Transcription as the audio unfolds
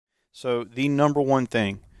So the number one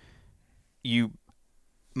thing you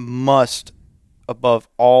must, above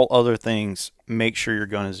all other things, make sure your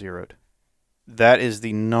gun is zeroed. That is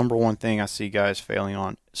the number one thing I see guys failing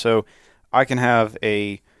on. So I can have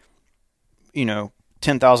a,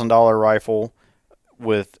 $10,000 rifle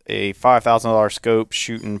with a $5,000 scope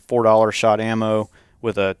shooting $4 shot ammo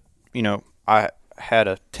with I had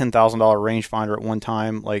a $10,000 rangefinder at one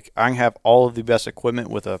time. Like, I can have all of the best equipment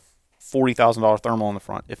with a $40,000 thermal on the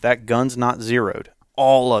front. If that gun's not zeroed,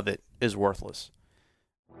 all of it is worthless.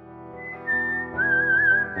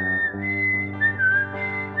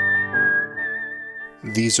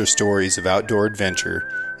 These are stories of outdoor adventure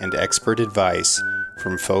and expert advice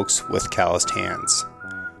from folks with calloused hands.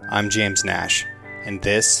 I'm James Nash, and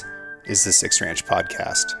this is the Six Ranch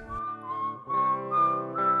Podcast.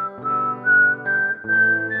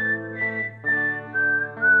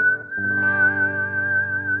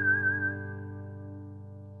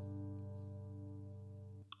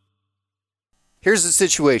 Here's the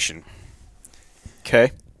situation.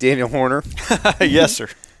 Okay. Daniel Horner. Yes, sir.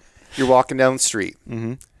 You're walking down the street.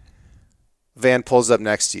 Mm-hmm. Van pulls up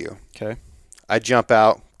next to you. Okay. I jump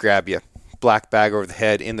out, grab you. Black bag over the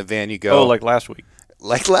head. In the van you go. Oh, like last week.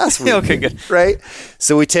 Like last week. Okay, good. Right?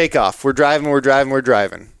 So we take off. We're driving.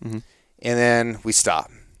 Mm-hmm. And then we stop.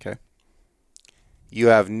 Okay. You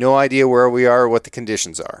have no idea where we are or what the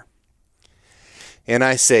conditions are. And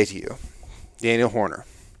I say to you, Daniel Horner,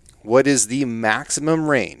 what is the maximum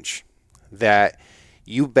range that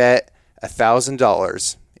you bet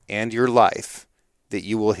 $1,000 and your life that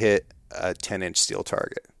you will hit a 10-inch steel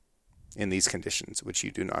target in these conditions, which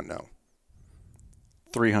you do not know?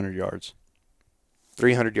 300 yards.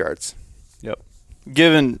 300 yards. Yep.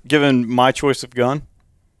 Given my choice of gun?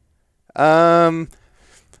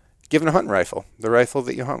 Given a hunting rifle, the rifle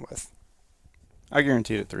that you hunt with. I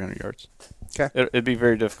guarantee it at 300 yards. Okay. It'd be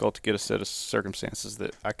very difficult to get a set of circumstances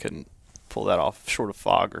that I couldn't pull that off, short of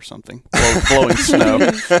fog or something, blowing snow.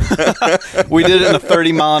 We did it in a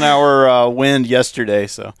 30-mile-an-hour wind yesterday.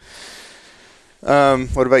 So,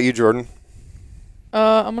 what about you, Jordan?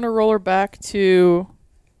 I'm gonna roll her back to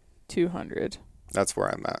 200. That's where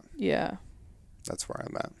I'm at. Yeah. That's where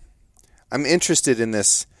I'm at. I'm interested in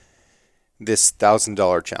this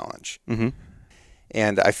 $1,000 challenge. Mm-hmm.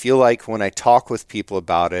 And I feel like when I talk with people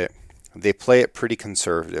about it, they play it pretty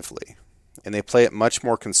conservatively. And they play it much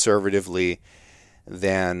more conservatively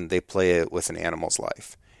than they play it with an animal's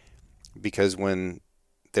life. Because when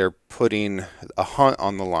they're putting a hunt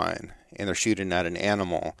on the line and they're shooting at an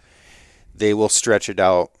animal, they will stretch it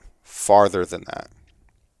out farther than that.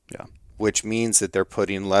 Yeah. Which means that they're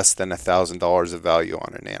putting less than $1,000 of value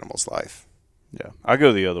on an animal's life. Yeah. I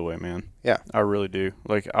go the other way, man. Yeah. I really do.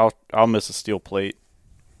 Like, I'll miss a steel plate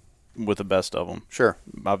with the best of them. Sure.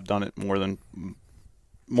 I've done it more than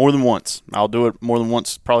once. I'll do it more than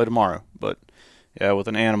once probably tomorrow. But, yeah, with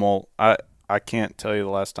an animal, I can't tell you the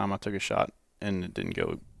last time I took a shot and it didn't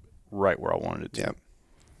go right where I wanted it to. Yeah.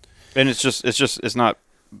 And it's not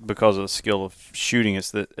because of the skill of shooting.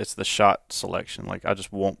 It's the shot selection. Like, I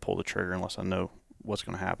just won't pull the trigger unless I know what's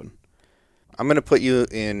going to happen. I'm going to put you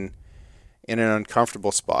in an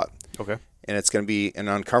uncomfortable spot. Okay. And it's going to be an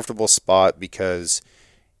uncomfortable spot because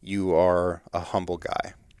you are a humble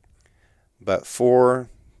guy. But for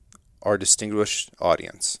our distinguished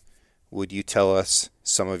audience, would you tell us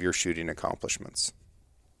some of your shooting accomplishments?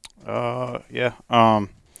 Yeah.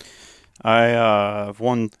 I've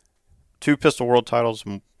won 2 pistol world titles,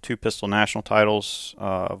 2 pistol national titles.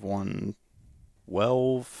 I've won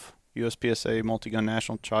 12 USPSA multi-gun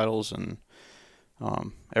national titles, and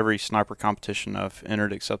every sniper competition I've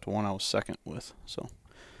entered except the one I was second with. So,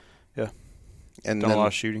 yeah. And done a lot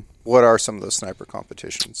of shooting. What are some of those sniper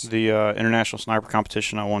competitions? The international sniper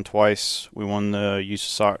competition I won twice. We won the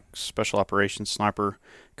USASOC Special Operations Sniper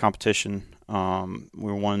competition.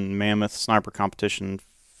 We won Mammoth Sniper competition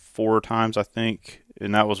 4 times, I think,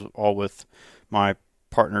 and that was all with my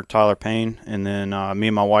partner Tyler Payne. And then me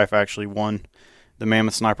and my wife actually won the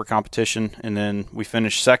Mammoth Sniper competition, and then we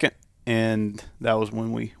finished second, and that was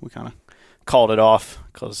when we kind of called it off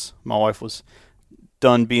because my wife was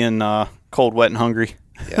done being cold, wet, and hungry.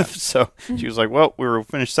 Yeah. So she was like, well, we were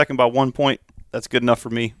finished second by 1 point. That's good enough for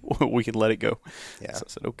me. We can let it go. Yeah. So I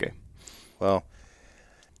said, okay. Well,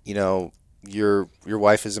 your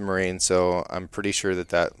wife is a Marine, so I'm pretty sure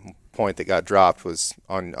that point that got dropped was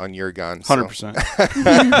on your gun. 100%.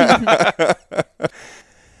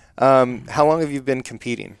 How long have you been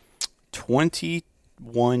competing?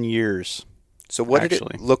 21 years. So what did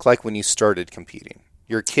it look like when you started competing?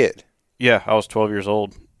 You're a kid. Yeah, I was 12 years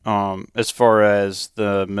old. As far as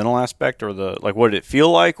the mental aspect, or what did it feel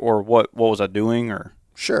like, or what was I doing, or?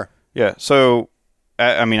 Sure. Yeah. So,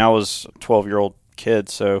 I mean, I was a 12-year-old kid,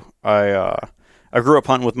 so I grew up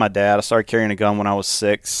hunting with my dad. I started carrying a gun when I was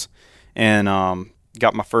 6, and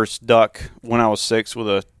got my first duck when I was 6 with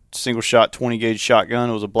a single shot 20 gauge shotgun.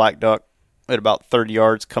 It was a black duck at about 30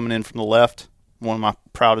 yards coming in from the left. One of my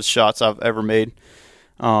proudest shots I've ever made.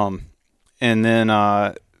 And then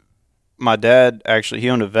my dad actually, he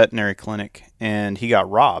owned a veterinary clinic, and he got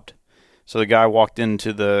robbed. So the guy walked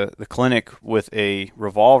into the clinic with a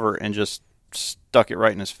revolver and just stuck it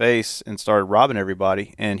right in his face and started robbing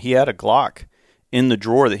everybody. And he had a Glock in the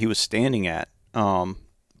drawer that he was standing at,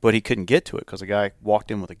 but he couldn't get to it because the guy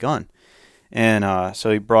walked in with a gun. And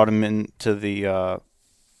so he brought him into the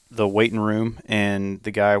waiting room, and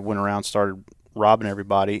the guy went around, started robbing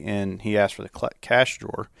everybody, and he asked for the cash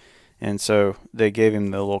drawer. And so they gave him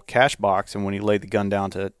the little cash box, and when he laid the gun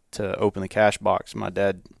down to open the cash box, my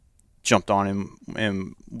dad jumped on him,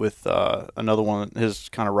 and with another one, his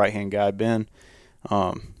kind of right-hand guy, Ben,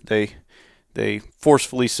 they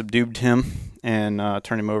forcefully subdued him and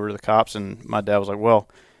turned him over to the cops. And my dad was like, well,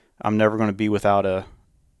 I'm never going to be without a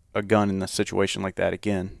gun in a situation like that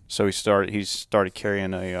again. So he started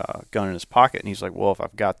carrying a gun in his pocket, and he's like, well, if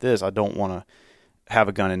I've got this, I don't want to have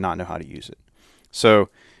a gun and not know how to use it. So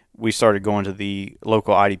we started going to the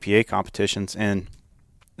local IDPA competitions, and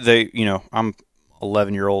I'm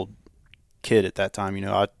 11-year-old kid at that time.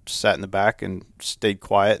 I sat in the back and stayed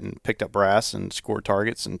quiet and picked up brass and scored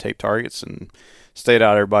targets and taped targets and stayed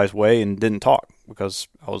out of everybody's way and didn't talk because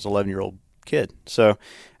I was an 11-year-old kid. So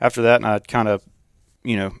after that, and I kind of,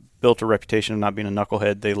 built a reputation of not being a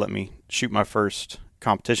knucklehead, they let me shoot my first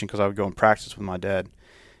competition because I would go and practice with my dad.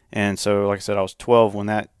 And so, like I said, I was 12 when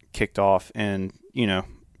that kicked off, and,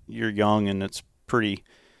 you're young and it's pretty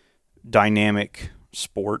dynamic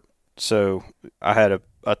sport. So I had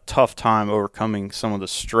a tough time overcoming some of the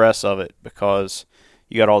stress of it because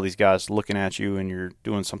you got all these guys looking at you and you're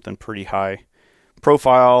doing something pretty high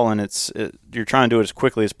profile, and you're trying to do it as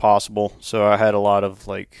quickly as possible. So I had a lot of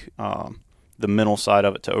the mental side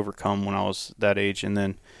of it to overcome when I was that age. And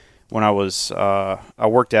then when I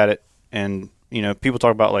worked at it, and people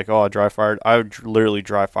talk about I dry fired. I literally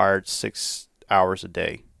dry fired 6 hours a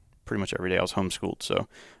day, pretty much every day. I was homeschooled, so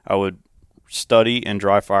I would study and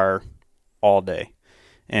dry fire all day.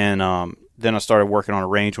 And then I started working on a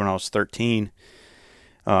range when I was 13.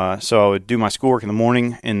 So I would do my schoolwork in the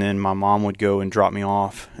morning, and then my mom would go and drop me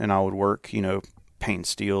off, and I would work, painting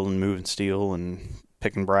steel and moving steel and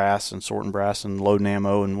picking brass and sorting brass and loading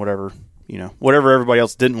ammo and whatever everybody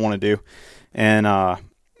else didn't want to do. And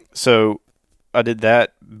so I did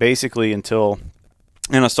that basically and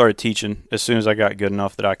I started teaching. As soon as I got good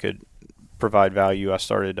enough that I could provide value, I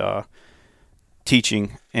started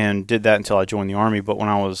teaching and did that until I joined the Army. But when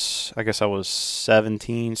I was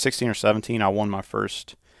 16 or 17, I won my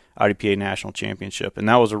first IDPA national championship. And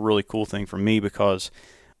that was a really cool thing for me because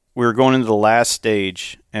we were going into the last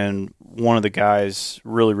stage, and one of the guys,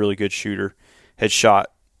 really, really good shooter, had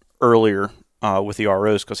shot earlier with the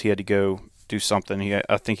ROs because he had to go do something.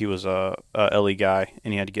 I think he was a LE guy,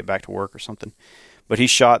 and he had to get back to work or something. But he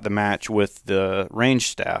shot the match with the range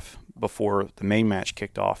staff before the main match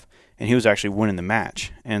kicked off, and he was actually winning the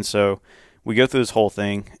match. And so we go through this whole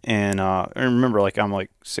thing, and I remember I'm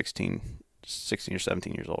 16 or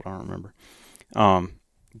 17 years old. I don't remember.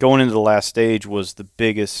 Going into the last stage was the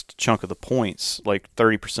biggest chunk of the points.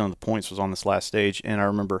 30% of the points was on this last stage. And I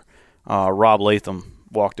remember Rob Latham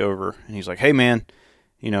walked over, and he's like, hey, man,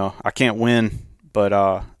 I can't win,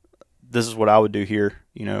 but this is what I would do here,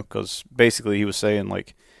 because basically he was saying,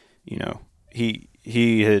 there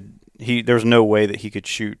was no way that he could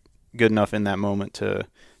shoot good enough in that moment to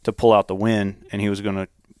pull out the win, and he was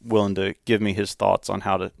willing to give me his thoughts on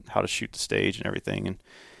how to shoot the stage and everything.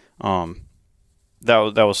 And that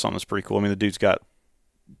was something that's pretty cool. I mean, the dude's got,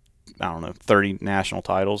 I don't know, 30 national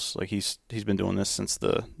titles. He's been doing this since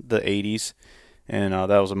the 80s, and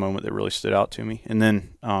that was a moment that really stood out to me. And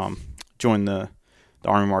then joined the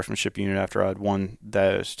Army Marksmanship Unit after I'd won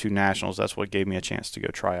those 2 nationals. That's what gave me a chance to go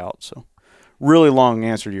try out. So really long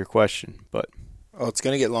answer to your question, but it's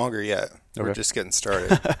going to get longer yet. Okay. We're just getting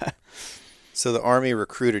started. So the Army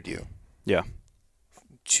recruited you. Yeah.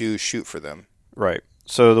 To shoot for them. Right.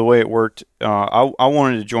 So the way it worked, I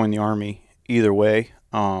wanted to join the Army either way,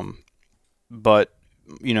 but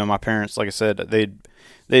my parents, like I said, they'd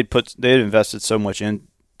invested so much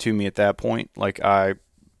into me at that point. I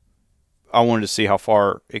wanted to see how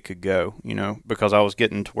far it could go, because I was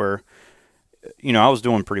getting to where, I was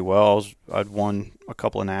doing pretty well. I'd won a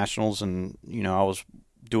couple of nationals, and I was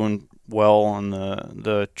doing well on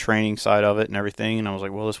the training side of it and everything. And I was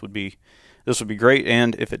like, well, this would be great.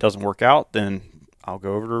 And if it doesn't work out, then I'll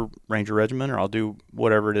go over to Ranger Regiment or I'll do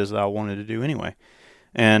whatever it is that I wanted to do anyway.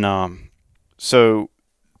 And so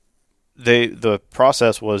the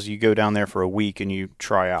process was you go down there for a week and you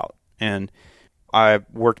try out. And I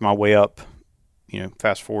worked my way up,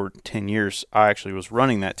 fast forward 10 years, I actually was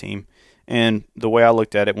running that team. And the way I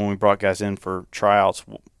looked at it when we brought guys in for tryouts,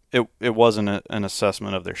 it wasn't an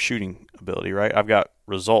assessment of their shooting ability, right? I've got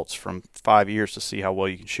results from 5 years to see how well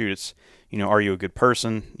you can shoot. It's, are you a good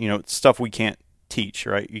person? It's stuff we can't teach,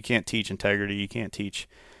 right? You can't teach integrity. You can't teach,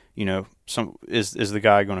 is the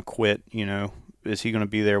guy going to quit? Is he going to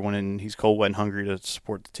be there when he's cold, wet, and hungry to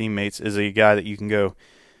support the teammates? Is he a guy that you can go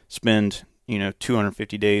spend,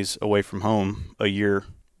 250 days away from home a year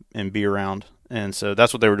and be around? And so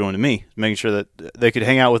that's what they were doing to me, making sure that they could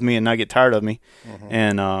hang out with me and not get tired of me. Mm-hmm.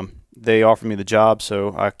 And they offered me the job,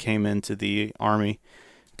 so I came into the Army,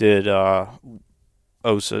 did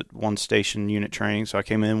OSA, one station unit training. So I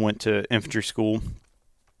came in, went to infantry school,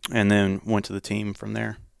 and then went to the team from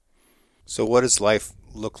there. So what does life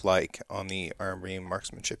look like on the Army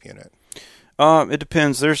Marksmanship Unit? It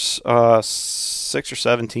depends. There's 6 or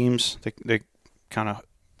 7 teams. They kind of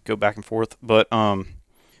go back and forth. But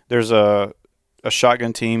there's a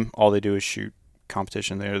shotgun team. All they do is shoot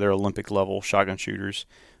competition. They're Olympic level shotgun shooters.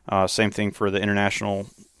 Same thing for the international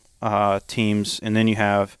teams. And then you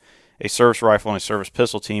have a service rifle and a service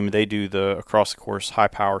pistol team. They do the across the course high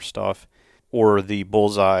power stuff or the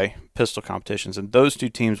bullseye pistol competitions. And those two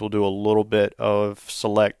teams will do a little bit of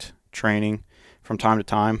select training from time to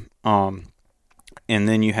time. And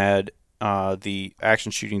then you had the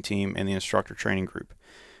action shooting team and the instructor training group.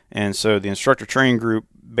 And so the instructor training group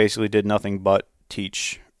basically did nothing but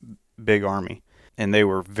teach Big Army. And they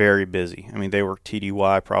were very busy. I mean, they were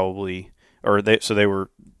TDY probably, so they were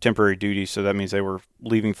temporary duty. So that means they were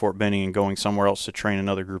leaving Fort Benning and going somewhere else to train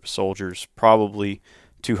another group of soldiers, probably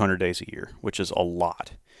 200 days a year, which is a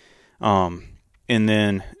lot. And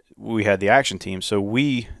then we had the action team. So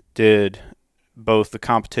we did both the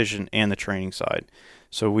competition and the training side.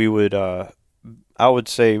 So we would, I would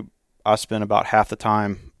say I spent about half the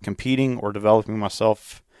time competing or developing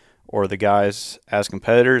myself or the guys as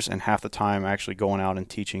competitors, and half the time actually going out and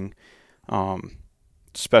teaching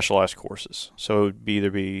specialized courses. So it would either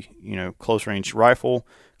be, close range rifle,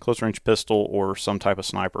 close range pistol, or some type of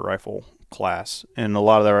sniper rifle class. And a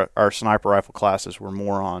lot of our sniper rifle classes were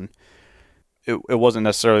more on, it wasn't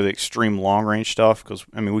necessarily the extreme long range stuff, because,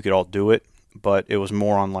 we could all do it, but it was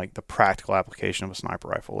more on like the practical application of a sniper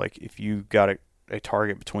rifle. Like if you got a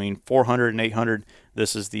target between 400 and 800,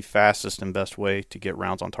 this is the fastest and best way to get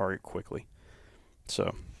rounds on target quickly.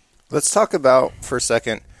 So let's talk about for a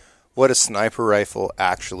second what a sniper rifle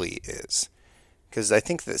actually is, because I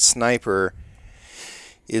think that sniper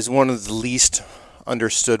is one of the least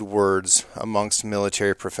understood words amongst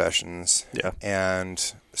military professions. Yeah.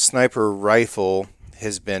 And sniper rifle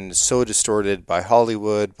has been so distorted by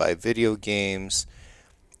Hollywood, by video games.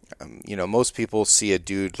 Most people see a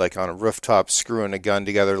dude like on a rooftop screwing a gun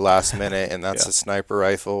together last minute, and that's a sniper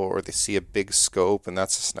rifle, or they see a big scope, and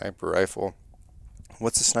that's a sniper rifle.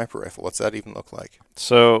 What's a sniper rifle? What's that even look like?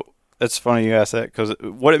 So it's funny you ask that, because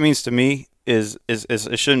what it means to me is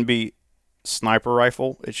it shouldn't be sniper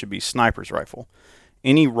rifle. It should be sniper's rifle.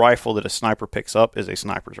 Any rifle that a sniper picks up is a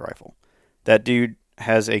sniper's rifle. That dude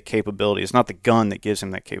has a capability. It's not the gun that gives him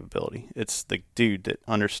that capability. It's the dude that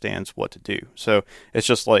understands what to do. So it's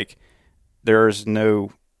just like there is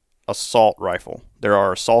no assault rifle. There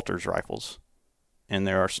are assaulter's rifles and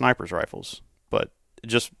there are sniper's rifles, but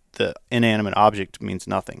just the inanimate object means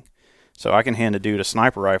nothing. So I can hand a dude a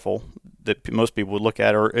sniper rifle that most people would look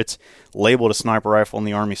at, or it's labeled a sniper rifle in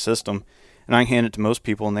the Army system, and I can hand it to most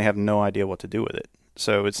people and they have no idea what to do with it.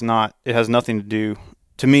 So it has nothing to do,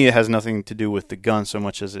 to me, it has nothing to do with the gun so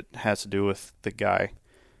much as it has to do with the guy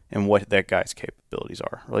and what that guy's capabilities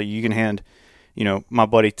are. Like you can hand, my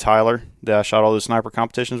buddy Tyler that I shot all those sniper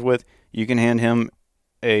competitions with, you can hand him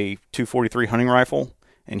a 243 hunting rifle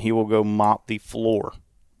and he will go mop the floor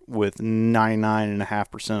with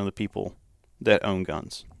 99.5% of the people that own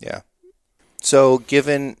guns. Yeah. So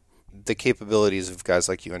given the capabilities of guys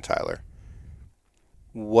like you and Tyler,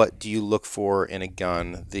 what do you look for in a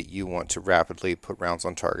gun that you want to rapidly put rounds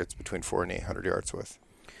on targets between 400 and 800 yards with?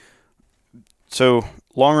 So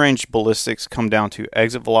long-range ballistics come down to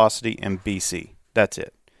exit velocity and BC. That's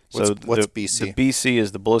it. What's The BC? BC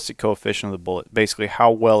is the ballistic coefficient of the bullet, basically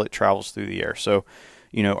how well it travels through the air. So,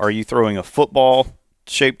 are you throwing a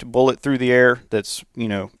football-shaped bullet through the air that's,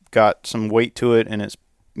 got some weight to it and it's,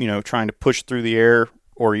 trying to push through the air,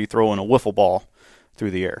 or are you throwing a wiffle ball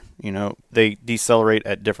through the air? They decelerate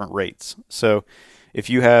at different rates. So if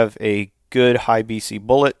you have a good high BC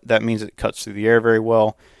bullet. That means it cuts through the air very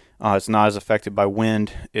well. It's not as affected by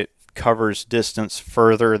wind. It covers distance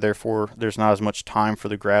further, therefore there's not as much time for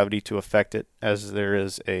the gravity to affect it as there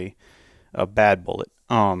is a bad bullet.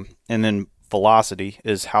 And then velocity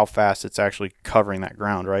is how fast it's actually covering that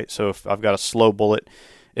ground, right? So if I've got a slow bullet,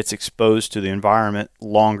 it's exposed to the environment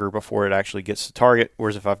longer before it actually gets to target,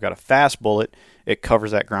 whereas if I've got a fast bullet, it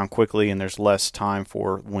covers that ground quickly and there's less time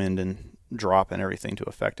for wind and drop and everything to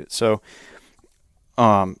affect it. So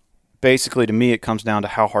basically to me it comes down to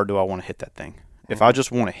how hard do I want to hit that thing. If I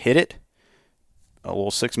just want to hit it, a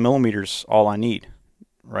little 6mm is all I need,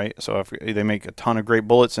 right? So if they make a ton of great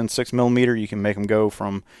bullets in 6mm, you can make them go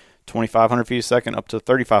from 2,500 feet a second up to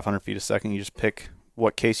 3,500 feet a second. You just pick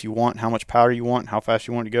what case you want, how much powder you want, how fast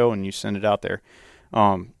you want to go, and you send it out there.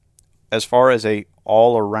 As far as a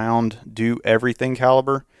all-around do-everything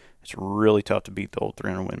caliber, it's really tough to beat the old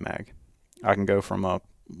 300 Win Mag. I can go from a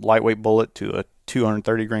lightweight bullet to a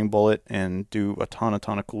 230 grain bullet and do a ton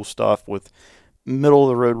of cool stuff with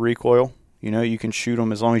middle-of-the-road recoil. You know, you can shoot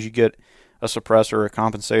them as long as you get a suppressor or a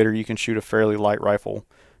compensator. You can shoot a fairly light rifle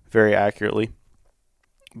very accurately.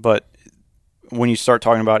 But when you start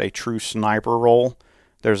talking about a true sniper role,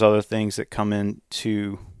 there's other things that come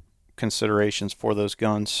into considerations for those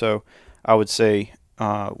guns. So I would say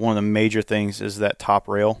one of the major things is that top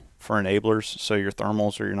rail for enablers, so your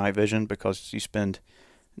thermals or your night vision, because you spend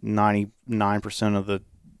 99% of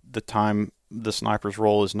the time the sniper's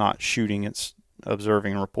role is not shooting, it's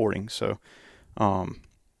observing and reporting. So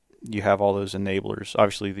you have all those enablers.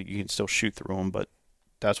 Obviously, you can still shoot through them, but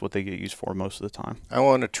that's what they get used for most of the time. I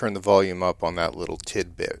want to turn the volume up on that little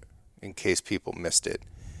tidbit in case people missed it.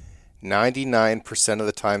 99% of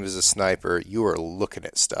the time as a sniper, you are looking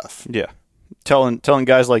at stuff. Yeah. Telling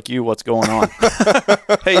guys like you what's going on.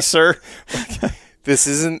 Hey, sir. This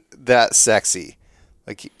isn't that sexy.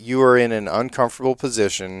 Like, you are in an uncomfortable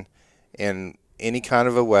position in any kind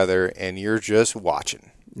of a weather, and you're just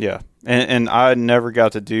watching. Yeah. And I never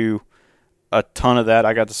got to do a ton of that.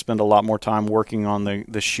 I got to spend a lot more time working on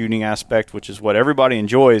the shooting aspect, which is what everybody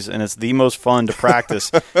enjoys, and it's the most fun to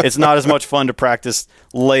practice. It's not as much fun to practice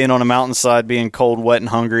laying on a mountainside being cold, wet, and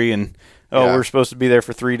hungry, and we're supposed to be there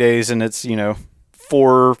for 3 days, and it's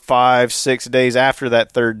 4, 5, 6 days after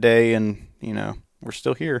that third day, and we're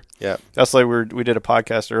still here. Yeah, that's like we did a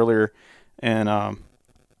podcast earlier, and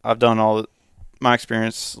I've done all my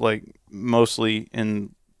experience, like mostly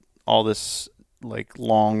in all this like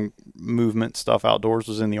long movement stuff outdoors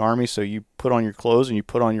was in the Army. So you put on your clothes and you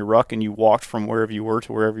put on your ruck and you walked from wherever you were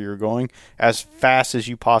to wherever you were going as fast as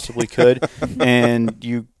you possibly could. And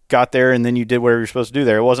you got there and then you did whatever you're supposed to do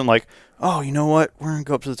there. It wasn't like, oh, you know what? We're going to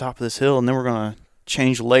go up to the top of this hill and then we're going to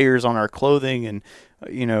change layers on our clothing. And,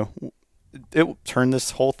 it turned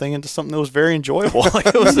this whole thing into something that was very enjoyable. Like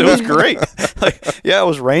it was great. Like, yeah, it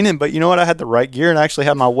was raining, but you know what? I had the right gear and I actually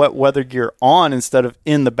had my wet weather gear on instead of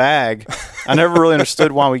in the bag. I never really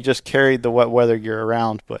understood why we just carried the wet weather gear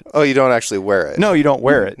around. But you don't actually wear it. No, you don't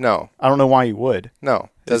wear it. No. I don't know why you would. No,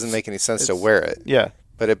 it doesn't make any sense to wear it. Yeah.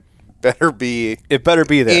 But it better be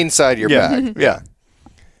there inside your bag. Yeah.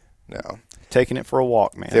 No. Taking it for a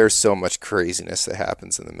walk, man. There's so much craziness that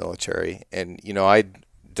happens in the military. And, I'd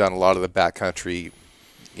done a lot of the backcountry,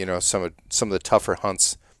 some of the tougher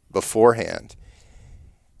hunts beforehand.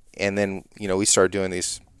 And then, we started doing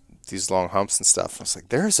these long humps and stuff. I was like,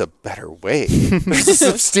 there's a better way. There's a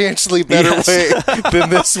substantially better way than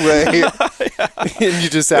this way. And you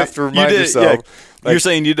just have to remind yourself. Yeah. Like, you're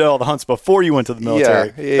saying you did all the hunts before you went to the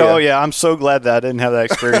military. Yeah. Oh, yeah. I'm so glad that I didn't have that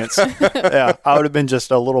experience. Yeah. I would have been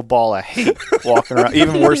just a little ball of hate walking around,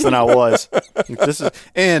 even worse than I was.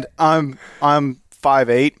 And I'm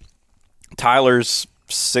 5'8". Tyler's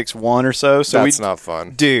 6'1" or so. So that's not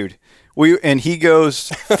fun. Dude. He goes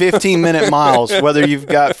 15-minute miles, whether you've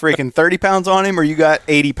got freaking 30 pounds on him or you got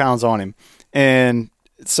 80 pounds on him. And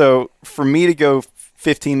so for me to go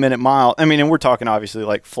 15-minute mile, and we're talking obviously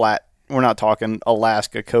like flat. We're not talking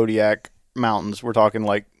Alaska, Kodiak mountains. We're talking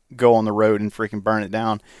like go on the road and freaking burn it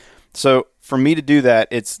down. So for me to do that,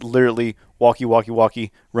 it's literally walkie, runny,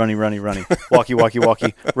 walkie, runny,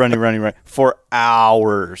 for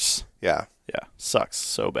hours. Yeah. Yeah. Sucks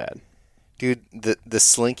so bad. Dude, the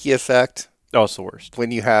slinky effect. Oh, it's the worst.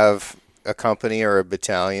 When you have a company or a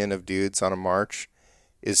battalion of dudes on a march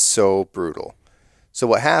is so brutal. So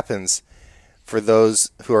what happens, for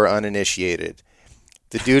those who are uninitiated,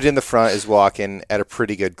 the dude in the front is walking at a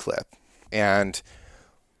pretty good clip. And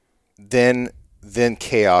then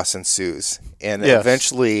chaos ensues. And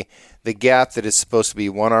eventually the gap that is supposed to be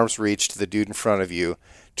one arm's reach to the dude in front of you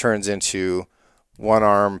turns into one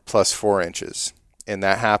arm plus 4 inches. And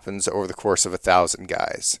that happens over the course of 1,000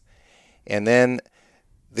 guys. And then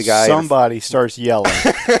the guy... Somebody starts yelling.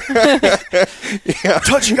 Yeah.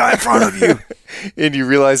 Touch a guy in front of you. And you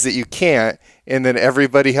realize that you can't, and then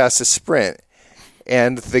everybody has to sprint.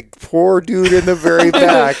 And the poor dude in the very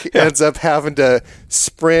back ends up having to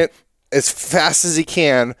sprint as fast as he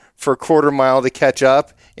can for a quarter mile to catch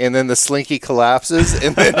up, and then the slinky collapses,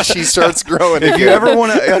 and then she starts growing again. If you ever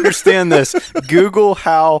want to understand this, Google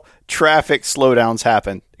how traffic slowdowns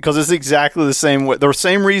happen, because it's exactly the same way. The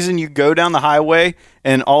same reason you go down the highway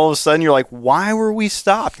and all of a sudden you're like, why were we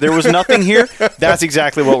stopped? There was nothing here. That's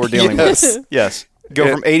exactly what we're dealing with. Yes. Go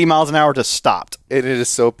from 80 miles an hour to stopped. And it is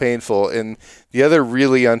so painful. And the other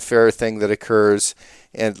really unfair thing that occurs,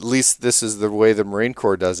 and at least this is the way the Marine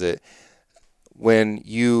Corps does it, when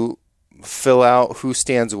you fill out who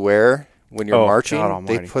stands where when you're marching,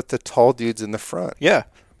 they put the tall dudes in the front. Yeah.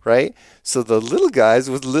 Right? So the little guys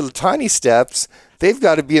with little tiny steps, they've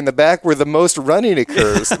got to be in the back where the most running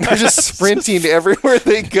occurs. They're just sprinting everywhere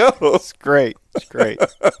they go. It's great. It's great.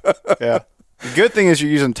 Yeah. The good thing is you're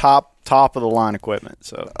using top of the line equipment.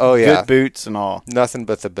 So good boots and all. Nothing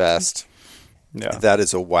but the best. Yeah. That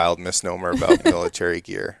is a wild misnomer about military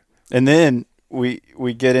gear. And then we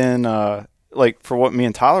get in like for what me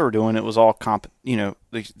and Tyler were doing, it was all the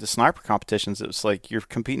sniper competitions. It was like you're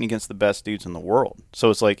competing against the best dudes in the world. So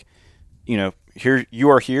it's like, here you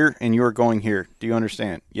are here and you are going here. Do you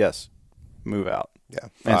understand? Yes. Move out. Yeah.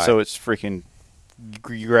 And so it's freaking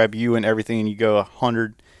you grab you and everything and you go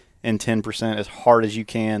 110% as hard as you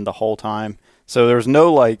can the whole time. So there's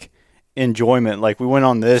no like enjoyment. Like we went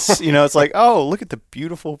on this, it's like, oh, look at the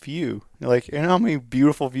beautiful view. Like, how many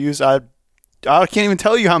beautiful views I can't even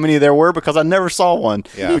tell you how many there were because I never saw one.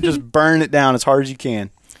 Yeah. You just burn it down as hard as you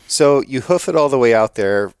can. So you hoof it all the way out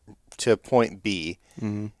there to point B,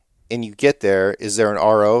 mm-hmm. and you get there. Is there an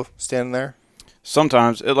RO standing there?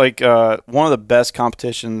 Sometimes. One of the best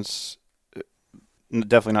competitions,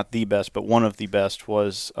 definitely not the best, but one of the best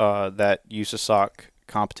was that USASOC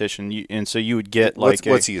competition. And so you would get what's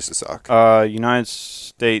USASOC? United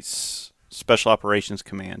States Special Operations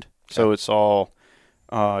Command. So it's all...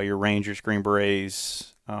 your Rangers, Green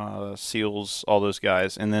Berets, SEALs, all those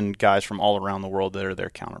guys, and then guys from all around the world that are their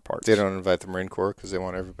counterparts. They don't invite the Marine Corps because they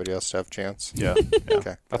want everybody else to have a chance? Yeah. Okay,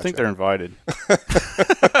 gotcha. I think they're invited.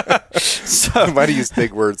 I might have used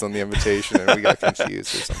big words on the invitation and we got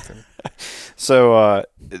confused or something. So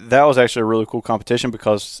that was actually a really cool competition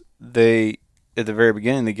because they, at the very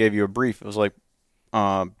beginning, they gave you a brief. It was like,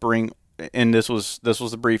 and this was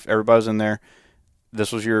the brief. Everybody was in there.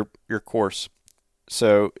 This was your course.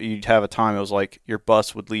 So you'd have a time. It was like your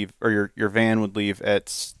bus would leave, or your van would leave at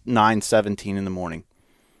 9:17 in the morning,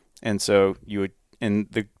 and so you would. And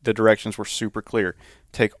the directions were super clear.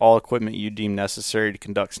 Take all equipment you deem necessary to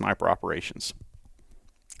conduct sniper operations.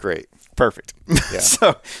 Great, perfect.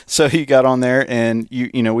 Yeah. so you got on there, and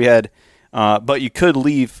we had, but you could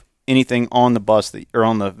leave anything on the bus or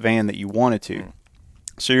on the van that you wanted to.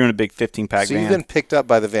 So you're in a big 15-pack van. So you've been picked up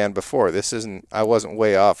by the van before. I wasn't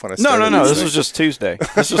way off when I started. No. This was just Tuesday.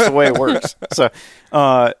 This is just the way it works.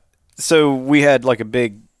 So we had like a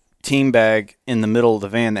big team bag in the middle of the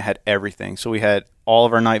van that had everything. So we had all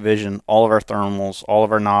of our night vision, all of our thermals, all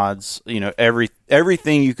of our nods,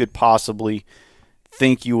 everything you could possibly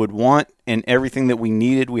think you would want, and everything that we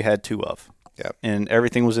needed, we had two of. Yep. And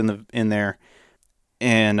everything was in there.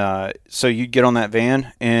 And so you'd get on that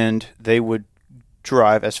van, and they would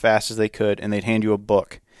drive as fast as they could, and they'd hand you a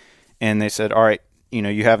book, and they said, all right,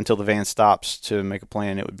 you have until the van stops to make a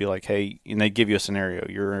plan. It would be like, hey, and they'd give you a scenario.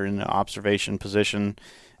 You're in an observation position,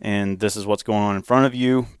 and this is what's going on in front of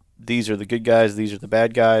you. These are the good guys, these are the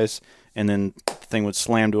bad guys, and then the thing would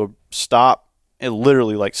slam to a stop. It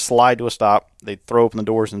literally like slide to a stop. They'd throw open the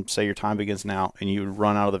doors and say your time begins now, and you would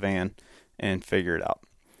run out of the van and figure it out.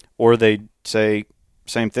 Or they'd say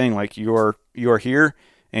same thing, like you are here,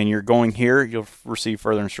 and you're going here, you'll receive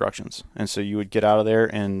further instructions. And so you would get out of there,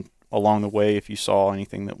 and along the way, if you saw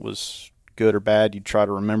anything that was good or bad, you'd try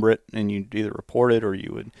to remember it, and you'd either report it, or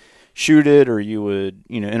you would shoot it, or you would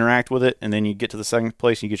interact with it, and then you get to the second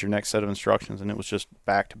place, and you get your next set of instructions, and it was just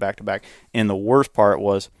back to back to back. And the worst part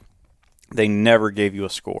was they never gave you a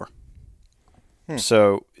score.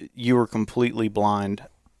 So you were completely blind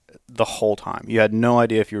the whole time. You had no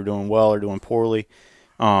idea if you were doing well or doing poorly.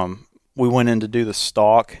 We went in to do the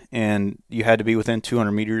stalk, and you had to be within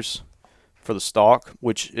 200 meters for the stalk,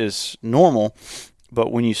 which is normal.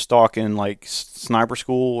 But when you stalk in like sniper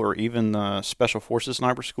school or even the Special Forces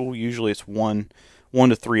sniper school, usually it's one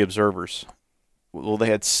to three observers. Well, they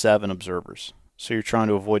had 7 observers. So you're trying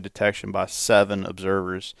to avoid detection by 7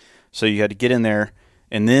 observers. So you had to get in there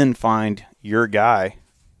and then find your guy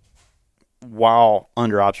while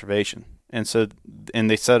under observation. And so, and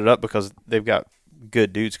they set it up because they've got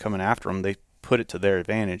good dudes coming after them. They put it to their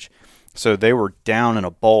advantage. So they were down in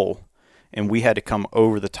a bowl, and we had to come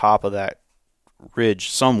over the top of that ridge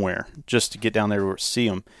somewhere just to get down there to see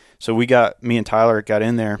them. So me and Tyler got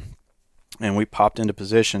in there, and we popped into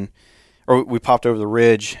position, or we popped over the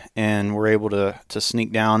ridge, and were able to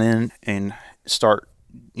sneak down in and start,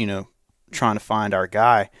 trying to find our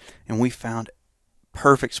guy. And we found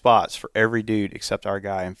perfect spots for every dude except our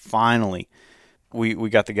guy. And finally, we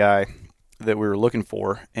got the guy that we were looking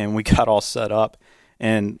for, and we got all set up.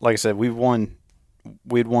 And like I said, we'd won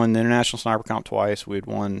the International Sniper Comp twice. We'd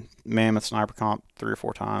won Mammoth Sniper Comp 3 or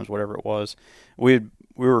 4 times, whatever it was. We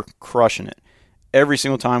were crushing it. Every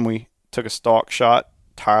single time we took a stalk shot,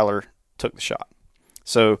 Tyler took the shot.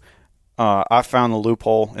 So I found the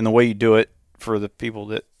loophole, and the way you do it for the people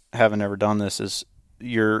that haven't ever done this is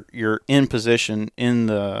you're in position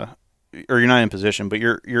or you're not in position, but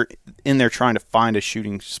you're in there trying to find a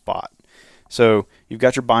shooting spot. So you've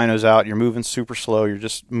got your binos out, you're moving super slow, you're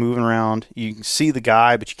just moving around. You can see the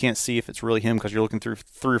guy, but you can't see if it's really him because you're looking through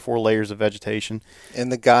 3 or 4 layers of vegetation.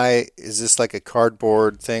 And the guy, is this like a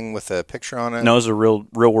cardboard thing with a picture on it? No, it's a real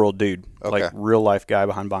world dude, Okay. like real life guy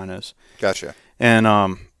behind binos. Gotcha. And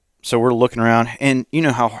so we're looking around, and you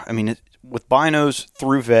know how, with binos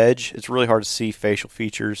through veg, it's really hard to see facial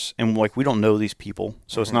features, and like we don't know these people,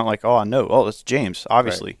 so it's not like, oh, I know, oh, it's James,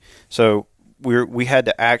 obviously. Right. So we had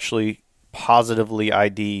to actually positively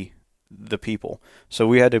ID the people. So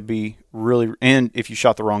we had to be really, and if you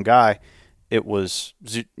shot the wrong guy, it was,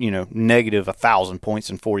 negative 1,000 points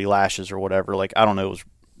and 40 lashes or whatever. Like, I don't know, it was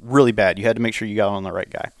really bad. You had to make sure you got on the right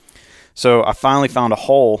guy. So I finally found a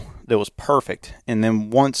hole that was perfect. And then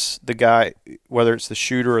once the guy, whether it's the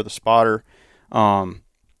shooter or the spotter,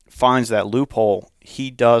 finds that loophole,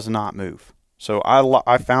 he does not move. So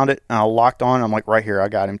I found it, and I locked on. I'm like, right here, I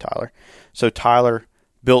got him, Tyler. So Tyler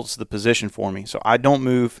builds the position for me. So I don't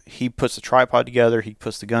move. He puts the tripod together. He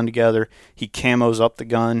puts the gun together. He camos up the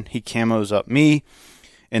gun. He camos up me.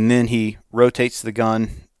 And then he rotates the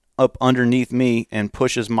gun up underneath me and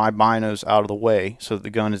pushes my binos out of the way so that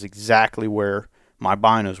the gun is exactly where my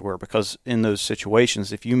binos were. Because in those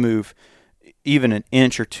situations, if you move even an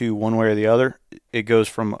inch or two one way or the other, it goes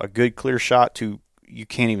from a good clear shot to you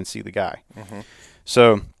can't even see the guy. Mm-hmm.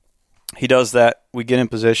 So he does that. We get in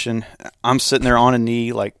position. I'm sitting there on a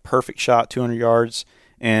knee, like perfect shot, 200 yards.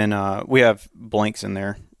 And we have blanks in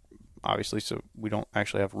there, obviously, so we don't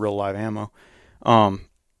actually have real live ammo. And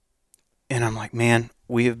I'm like, man,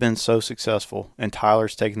 we have been so successful, and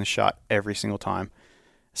Tyler's taking the shot every single time.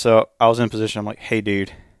 So I was in position. I'm like, hey,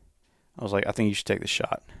 dude. I was like, I think you should take the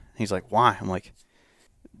shot. He's like, why? I'm like,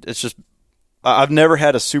 it's just, I've never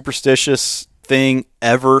had a superstitious thing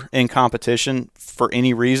ever in competition for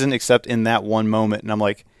any reason except in that one moment. And I'm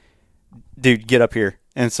like, dude, get up here.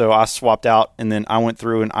 And so I swapped out, and then I went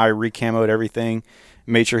through and I recamoed everything,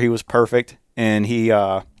 made sure he was perfect. And he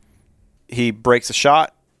breaks a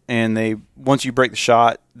shot, and once you break the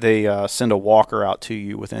shot, they send a walker out to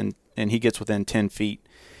you and he gets within 10 feet.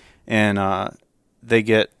 And they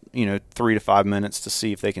get, 3 to 5 minutes to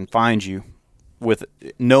see if they can find you, with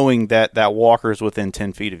knowing that walker is within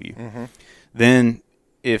 10 feet of you. Mm-hmm. Then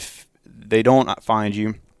if they don't find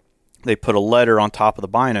you, they put a letter on top of the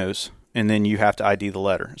binos, and then you have to ID the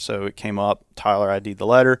letter. So it came up, Tyler ID'd the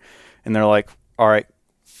letter, and they're like, all right,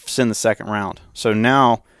 send the second round. So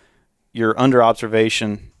now you're under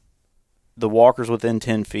observation, the walker's within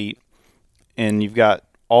 10 feet, and you've got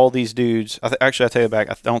all these dudes. Actually, I tell you back,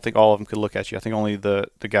 I don't think all of them could look at you. I think only the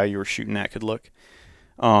guy you were shooting at could look.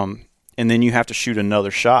 And then you have to shoot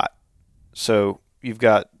another shot. So you've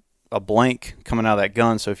got a blank coming out of that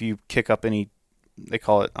gun. So if you kick up any, they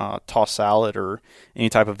call it toss salad or any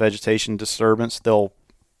type of vegetation disturbance, they'll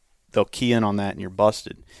key in on that and you're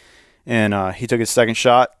busted. And he took his second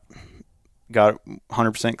shot, got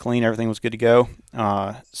 100% clean. Everything was good to go.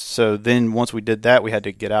 So then once we did that, we had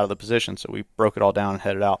to get out of the position. So we broke it all down and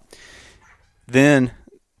headed out. Then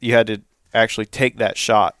you had to actually take that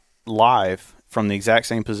shot live from the exact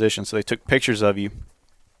same position. So they took pictures of you,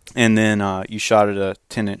 and then you shot at a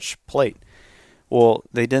 10-inch plate. Well,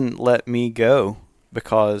 they didn't let me go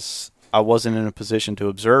because I wasn't in a position to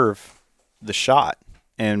observe the shot.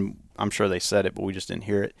 And I'm sure they said it, but we just didn't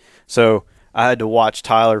hear it. So I had to watch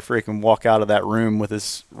Tyler freaking walk out of that room with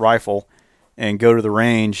his rifle and go to the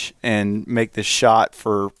range and make this shot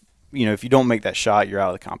for, if you don't make that shot, you're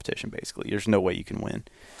out of the competition, basically. There's no way you can win.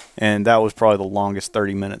 And that was probably the longest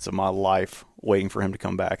 30 minutes of my life waiting for him to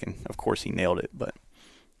come back. And, of course, he nailed it. But,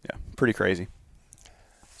 yeah, pretty crazy.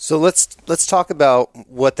 So let's talk about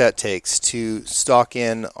what that takes to stock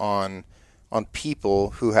in on on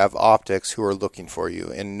people who have optics who are looking for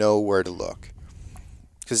you and know where to look.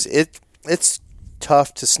 Because it's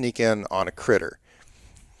tough to sneak in on a critter.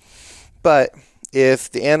 But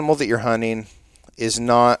if the animal that you're hunting is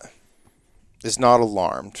not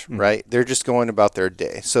alarmed, right? They're just going about their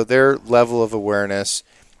day. So their level of awareness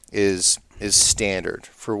is standard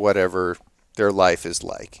for whatever their life is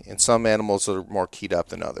like. And some animals are more keyed up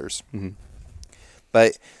than others. Mm-hmm.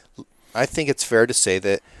 But I think it's fair to say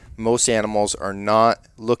that most animals are not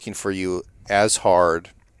looking for you as hard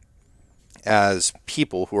as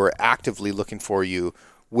people who are actively looking for you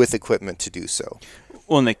with equipment to do so.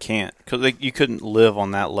 Well, and they can't, because you couldn't live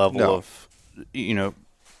on that level of,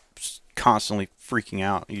 constantly freaking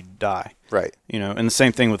out. You'd die. Right. And the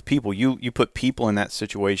same thing with people. You put people in that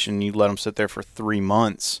situation, you let them sit there for 3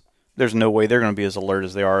 months. There's no way they're going to be as alert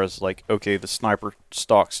as they are as like, okay, the sniper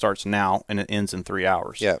stalk starts now and it ends in 3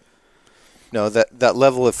 hours. Yeah. No, that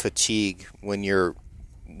level of fatigue when you're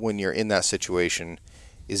in that situation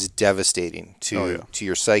is devastating to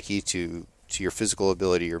your psyche, to your physical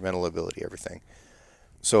ability, your mental ability, everything.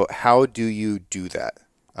 So how do you do that?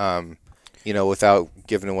 Without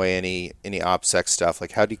giving away any OPSEC stuff,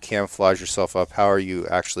 like how do you camouflage yourself up? How are you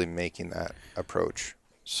actually making that approach?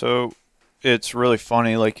 So it's really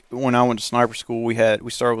funny. Like when I went to sniper school, we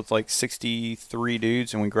started with like 63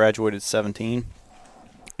 dudes and we graduated 17.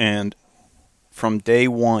 And from day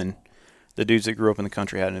one, the dudes that grew up in the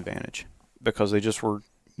country had an advantage because they just were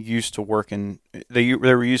used to working. They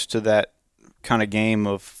were used to that kind of game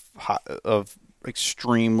of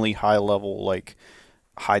extremely high level, like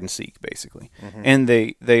hide and seek, basically. Mm-hmm. And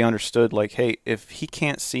they understood, like, hey, if he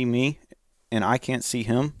can't see me and I can't see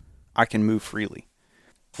him, I can move freely.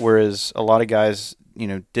 Whereas a lot of guys,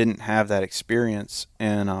 didn't have that experience.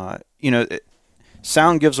 And,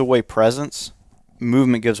 sound gives away presence,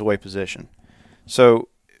 movement gives away position. So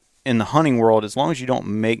in the hunting world, as long as you don't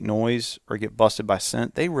make noise or get busted by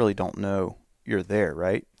scent, they really don't know you're there,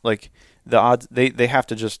 right? Like the odds, they have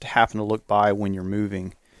to just happen to look by when you're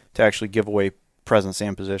moving to actually give away presence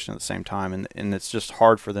and position at the same time. And it's just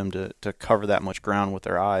hard for them to cover that much ground with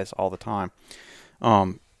their eyes all the time.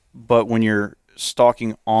 But when you're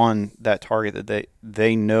stalking on that target, that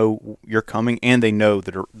they know you're coming, and they know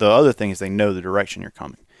the other thing is they know the direction you're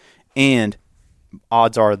coming, and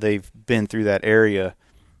odds are they've been through that area,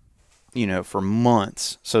 for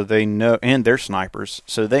months, so they know, and they're snipers,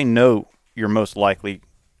 so they know your most likely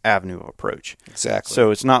avenue of approach. Exactly.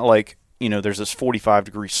 So it's not like there's this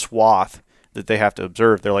 45-degree swath that they have to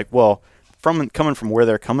observe. They're like, well, coming from where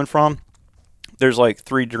they're coming from, there's like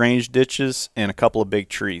 3 drainage ditches and a couple of big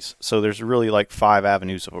trees. So there's really like 5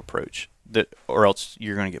 avenues of approach, or else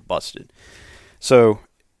you're going to get busted. So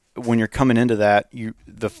when you're coming into that,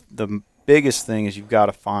 the biggest thing is you've got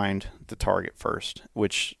to find the target first,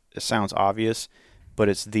 which it sounds obvious, but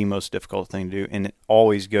it's the most difficult thing to do. And it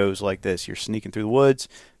always goes like this. You're sneaking through the woods,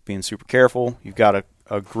 being super careful. You've got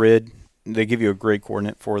a grid. They give you a grid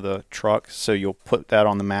coordinate for the truck, so you'll put that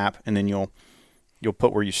on the map, and then you'll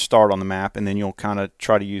put where you start on the map, and then you'll kind of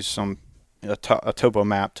try to use a topo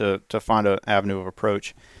map to find an avenue of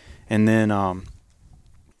approach. And then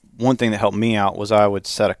one thing that helped me out was I would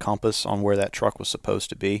set a compass on where that truck was supposed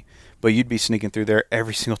to be. But you'd be sneaking through there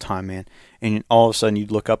every single time, man. And all of a sudden you'd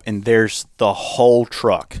look up and there's the whole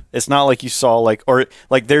truck. It's not like you saw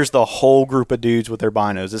there's the whole group of dudes with their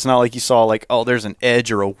binos. It's not like you saw there's an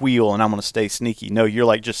edge or a wheel and I'm going to stay sneaky. No, you're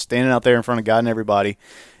like just standing out there in front of God and everybody,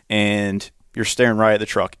 and you're staring right at the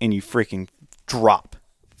truck, and you freaking drop,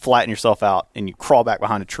 flatten yourself out, and you crawl back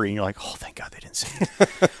behind a tree, and you're like, oh, thank God they didn't see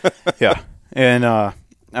me. Yeah. And,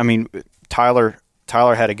 Tyler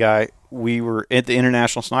had a guy. We were at the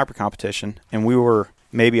international sniper competition, and we were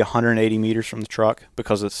maybe 180 meters from the truck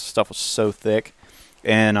because this stuff was so thick,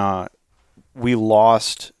 and we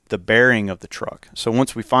lost the bearing of the truck. So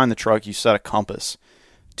once we find the truck, you set a compass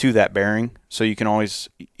to that bearing, so you can always,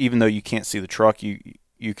 even though you can't see the truck,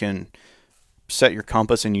 you can set your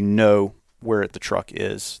compass and where the truck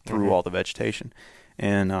is through all the vegetation.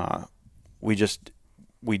 And we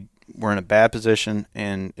were in a bad position,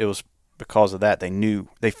 and it was because of that.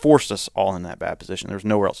 They forced us all in that bad position. There was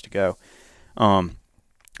nowhere else to go. And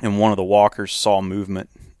one of the walkers saw movement,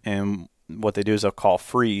 and what they do is they'll call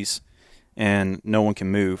freeze, and no one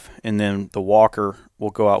can move. And then the walker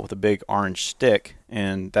will go out with a big orange stick,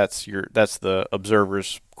 and that's the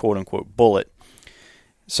observer's quote unquote bullet.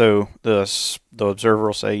 So the observer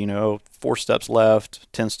will say, 4 steps left,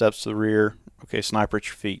 10 steps to the rear. Okay, sniper at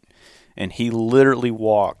your feet. And he literally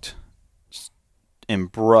walked and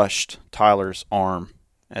brushed Tyler's arm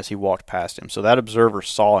as he walked past him. So that observer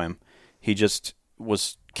saw him.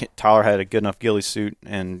 Tyler had a good enough ghillie suit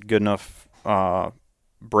and good enough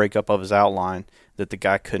breakup of his outline that the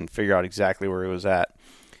guy couldn't figure out exactly where he was at.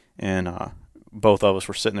 And both of us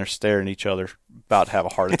were sitting there staring at each other, about to have a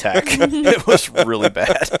heart attack. It was really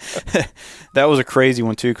bad. That was a crazy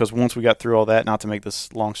one, too, because once we got through all that, not to make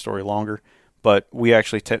this long story longer, but we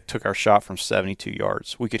actually took our shot from 72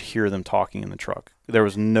 yards. We could hear them talking in the truck. There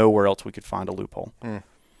was nowhere else we could find a loophole.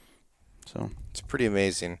 So it's pretty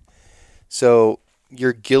amazing. So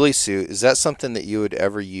your ghillie suit, is that something that you would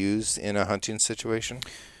ever use in a hunting situation?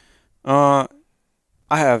 I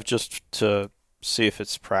have, just to see if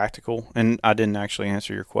it's practical, and I didn't actually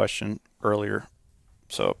answer your question earlier,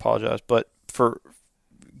 so I apologize. But for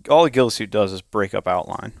all the ghillie suit does is break up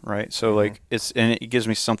outline, right? So like it gives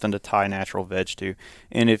me something to tie natural veg to.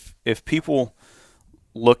 And if people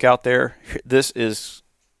look out there, this is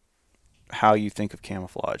how you think of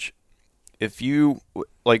camouflage. If you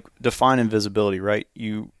like define invisibility, right?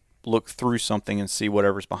 You look through something and see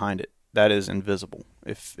whatever's behind it. That is invisible.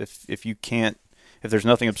 If you can't, if there's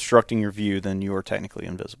nothing obstructing your view, then you are technically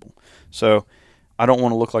invisible. So I don't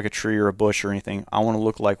want to look like a tree or a bush or anything. I want to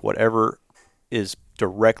look like whatever is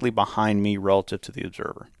directly behind me relative to the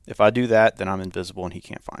observer. If I do that, then I'm invisible and he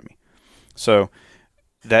can't find me. So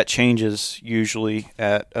that changes usually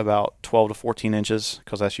at about 12 to 14 inches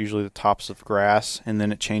because that's usually the tops of grass. And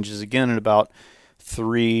then it changes again at about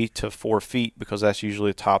 3 to 4 feet because that's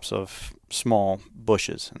usually the tops of small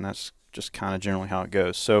bushes. And that's just kind of generally how it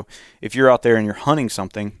goes. So if you're out there and you're hunting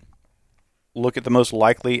something, look at the most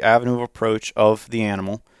likely avenue of approach of the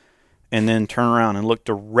animal and then turn around and look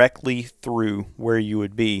directly through where you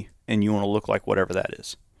would be, and you want to look like whatever that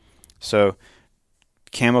is. So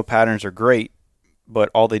camo patterns are great,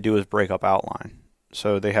 but all they do is break up outline.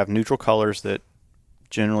 So they have neutral colors that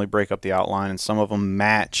generally break up the outline, and some of them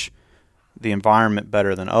match the environment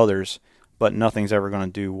better than others, but nothing's ever going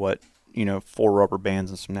to do what, 4 rubber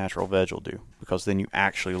bands and some natural veg will do, because then you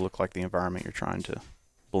actually look like the environment you're trying to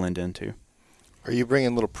blend into. Are you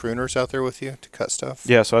bringing little pruners out there with you to cut stuff?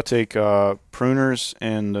 Yeah, so I take pruners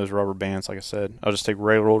and those rubber bands, like I said. I'll just take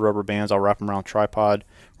regular old rubber bands. I'll wrap them around a tripod,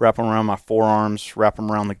 wrap them around my forearms, wrap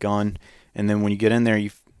them around the gun. And then when you get in there,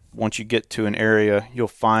 once you get to an area, you'll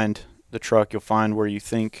find the truck. You'll find where you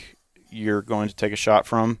think you're going to take a shot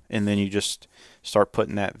from, and then you just start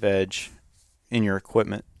putting that veg in your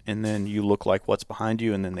equipment. And then you look like what's behind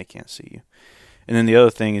you, and then they can't see you. And then the other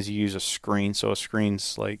thing is you use a screen. So a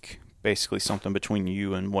screen's like basically something between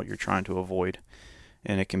you and what you're trying to avoid.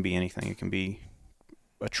 And it can be anything. It can be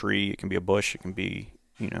a tree. It can be a bush. It can be,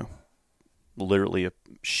 literally a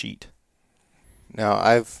sheet. Now,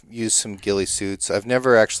 I've used some ghillie suits. I've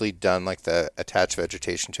never actually done like the attached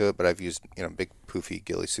vegetation to it, but I've used, big poofy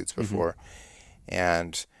ghillie suits before.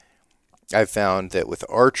 And I've found that with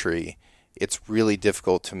archery, it's really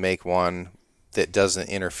difficult to make one that doesn't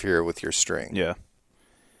interfere with your string. Yeah.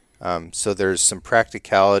 So there's some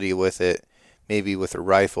practicality with it, maybe with a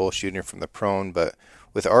rifle shooting from the prone, but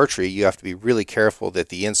with archery, you have to be really careful that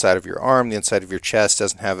the inside of your arm, the inside of your chest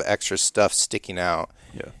doesn't have extra stuff sticking out.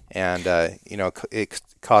 Yeah. And, it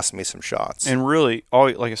cost me some shots. And really,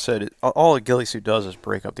 like I said, all a ghillie suit does is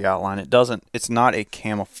break up the outline. It's not a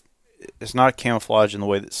camouflage in the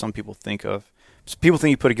way that some people think of. So people think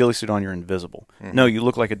you put a ghillie suit on, you're invisible. Mm-hmm. No, you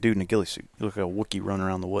look like a dude in a ghillie suit. You look like a Wookiee running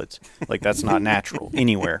around the woods. Like, that's not natural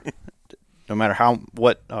anywhere, no matter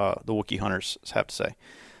what the Wookiee hunters have to say.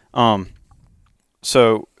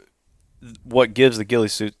 So what gives the ghillie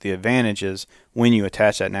suit the advantage is when you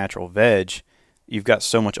attach that natural veg, you've got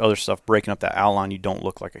so much other stuff breaking up that outline, you don't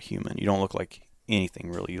look like a human. You don't look like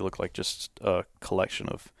anything, really. You look like just a collection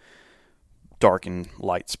of dark and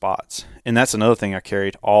light spots. And that's another thing I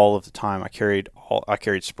carried all of the time. I carried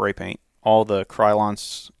spray paint, all the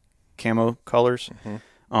Krylon's camo colors.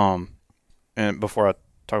 Mm-hmm. And before I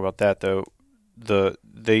talk about that, though,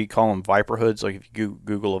 they call them Viper hoods. Like if you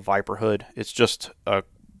Google a Viper hood, it's just a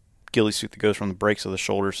ghillie suit that goes from the breaks of the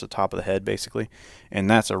shoulders to the top of the head, basically. And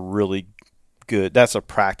that's a really good, that's a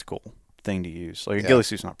practical thing to use. Like a ghillie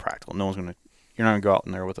suit's not practical. You're not going to go out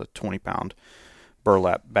in there with a 20-pound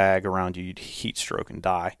burlap bag around you. You'd heat stroke and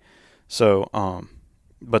die. So,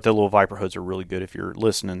 but the little Viper hoods are really good if you're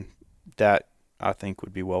listening. That I think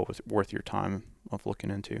would be worth your time of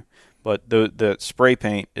looking into. But the spray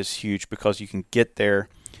paint is huge because you can get there,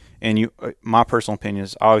 and my personal opinion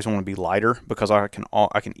is I always want to be lighter because I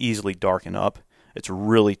can easily darken up. It's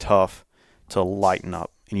really tough to lighten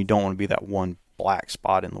up, and you don't want to be that one black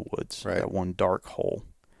spot in the woods, right? That one dark hole.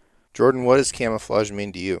 Jordan, what does camouflage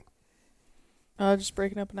mean to you? Just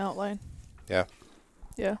breaking up an outline. Yeah.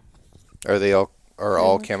 Yeah. Are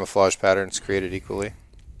all camouflage patterns created equally?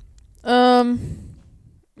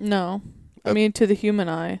 No. I mean, to the human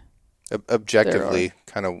eye. Objectively,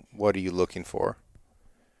 kind of what are you looking for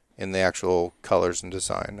in the actual colors and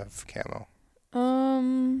design of camo?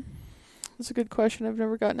 That's a good question. I've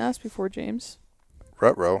never gotten asked before, James.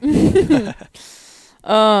 Ruh-roh.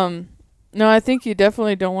 No, I think you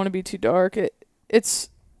definitely don't want to be too dark. It's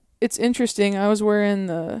interesting. I was wearing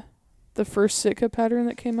the first Sitka pattern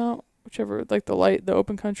that came out, whichever, like the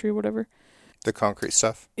open country, whatever. The concrete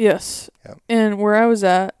stuff? Yes. Yep. And where I was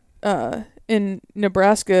at, in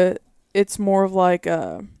Nebraska, it's more of like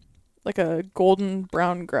a golden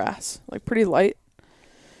brown grass, like pretty light.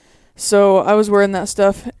 So I was wearing that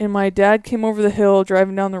stuff, and my dad came over the hill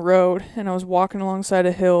driving down the road, and I was walking alongside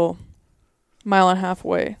a hill, mile and a half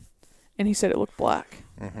away, and he said it looked black.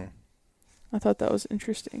 Mm-hmm. I thought that was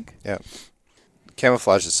interesting. Yeah.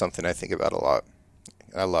 Camouflage is something I think about a lot.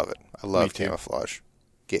 I love it. I love camouflage.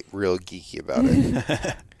 Get real geeky about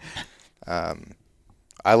it.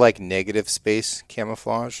 I like negative space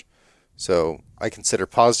camouflage. So I consider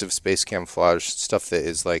positive space camouflage stuff that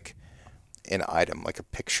is like an item, like a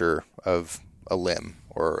picture of a limb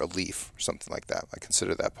or a leaf or something like that. I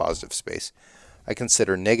consider that positive space. I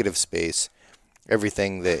consider negative space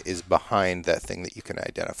everything that is behind that thing that you can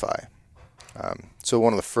identify. So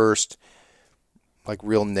one of the first like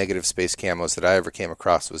real negative space camos that I ever came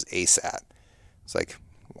across was ASAT. It's like,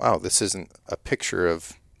 wow, this isn't a picture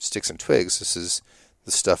of sticks and twigs. This is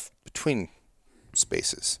the stuff between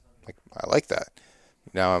spaces. Like, I like that.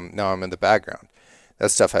 Now I'm in the background. That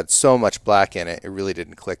stuff had so much black in it, it really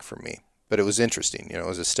didn't click for me. But it was interesting. It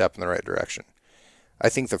was a step in the right direction. I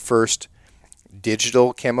think the first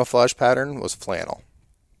digital camouflage pattern was flannel.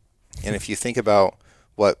 And if you think about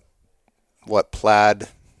what plaid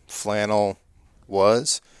flannel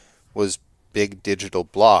was big digital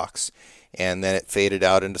blocks, and then it faded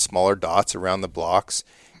out into smaller dots around the blocks,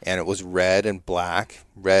 and it was red and black,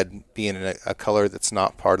 red being a color that's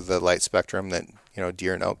not part of the light spectrum that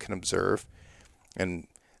deer and elk can observe. And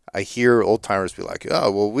I hear old timers be like,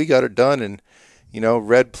 oh, well, we got it done in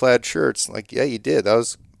red plaid shirts. Like, yeah, you did. That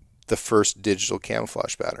was the first digital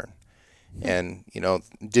camouflage pattern. And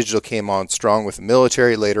digital came on strong with the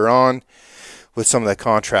military later on, with some of the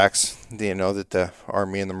contracts, that the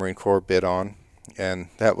Army and the Marine Corps bid on. And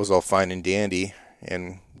that was all fine and dandy.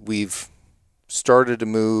 And we've started to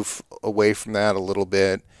move away from that a little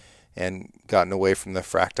bit and gotten away from the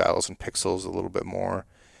fractals and pixels a little bit more.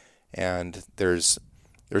 And there's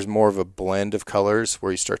more of a blend of colors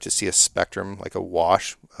where you start to see a spectrum, like a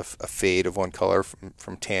wash, a fade of one color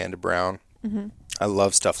from tan to brown. Mm-hmm. I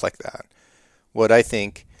love stuff like that. What I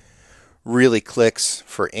think really clicks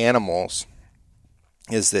for animals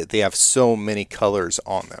is that they have so many colors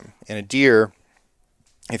on them. And a deer,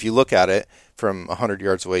 if you look at it from 100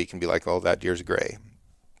 yards away, you can be like, oh, that deer's gray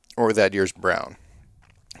or that deer's brown.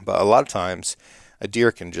 But a lot of times, a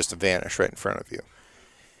deer can just vanish right in front of you.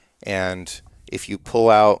 And if you pull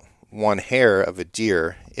out one hair of a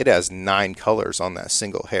deer, it has 9 colors on that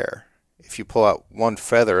single hair. If you pull out one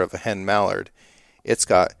feather of a hen mallard, it's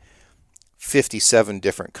got 57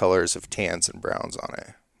 different colors of tans and browns on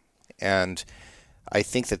it. And I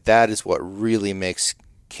think that is what really makes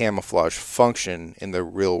camouflage function in the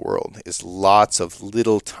real world, is lots of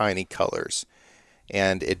little tiny colors.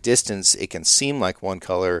 And at distance, it can seem like one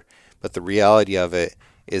color, but the reality of it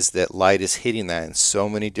is that light is hitting that in so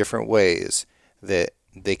many different ways that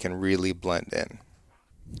they can really blend in.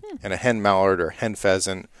 And a hen mallard or hen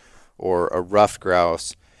pheasant or a ruffed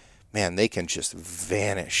grouse, man, they can just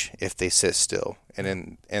vanish if they sit still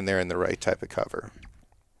and they're in the right type of cover.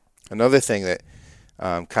 Another thing that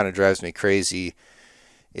kind of drives me crazy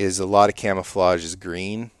is a lot of camouflage is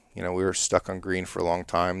green. We were stuck on green for a long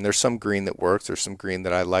time. There's some green that works. There's some green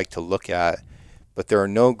that I like to look at, but there are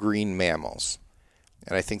no green mammals.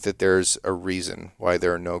 And I think that there's a reason why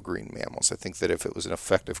there are no green mammals. I think that if it was an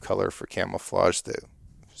effective color for camouflage, that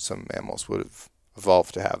some mammals would have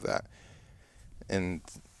evolved to have that. And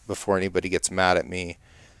before anybody gets mad at me,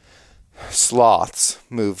 sloths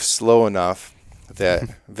move slow enough that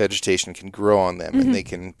vegetation can grow on them and they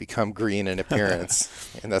can become green in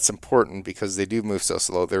appearance. And that's important because they do move so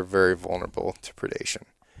slow. They're very vulnerable to predation.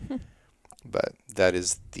 But that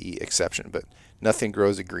is the exception. But nothing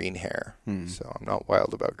grows a green hair. So I'm not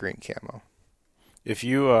wild about green camo. If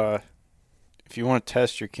you want to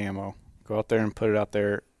test your camo, go out there and put it out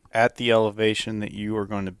there at the elevation that you are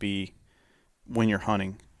going to be when you're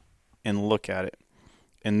hunting and look at it.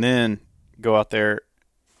 And then go out there.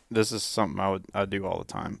 This is something I do all the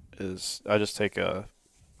time, is I just take a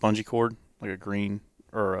bungee cord, like a green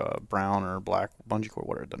or a brown or a black bungee cord,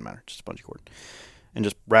 whatever, it doesn't matter, just a bungee cord, and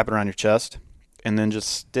just wrap it around your chest, and then just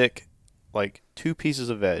stick like 2 pieces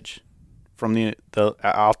of edge from the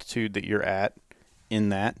altitude that you're at in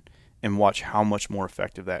that, and watch how much more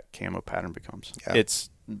effective that camo pattern becomes. Yeah.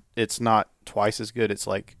 It's not twice as good. It's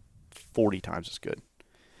like 40 times as good.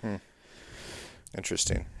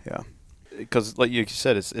 Interesting. Yeah, because like you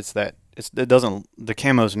said, the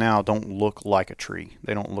camos now don't look like a tree.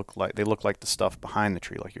 They look like the stuff behind the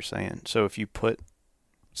tree, like you're saying. So if you put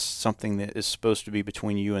something that is supposed to be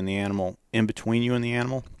between you and the animal in between you and the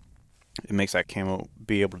animal, it makes that camo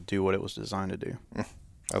be able to do what it was designed to do.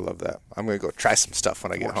 I love that. I'm going to go try some stuff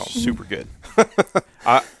when I get home. Super good.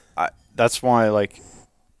 I that's why, like,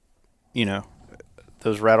 you know,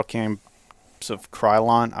 those rattle cams of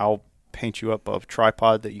Krylon, I'll paint you up a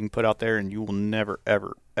tripod that you can put out there, and you will never,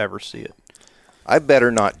 ever, ever see it. I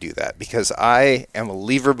better not do that because I am a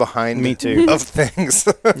lever behind Me too. of things.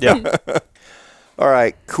 Yeah. All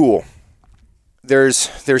right, cool. There's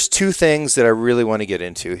two things that I really want to get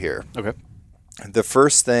into here. Okay. The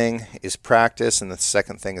first thing is practice, and the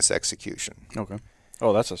second thing is execution. Okay.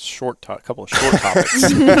 Oh, that's a couple of short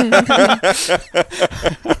topics.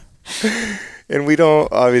 And we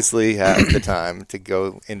don't obviously have the time to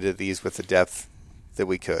go into these with the depth that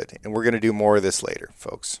we could. And we're going to do more of this later,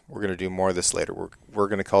 folks. We're going to do more of this later. We're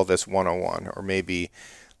going to call this 101, or maybe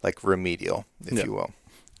like remedial, if you will.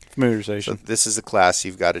 Familiarization. So this is a class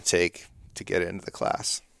you've got to take to get into the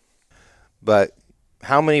class. But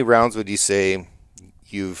how many rounds would you say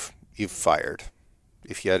you've fired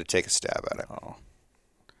if you had to take a stab at it? Oh.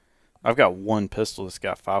 I've got one pistol that's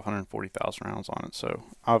got 540,000 rounds on it, so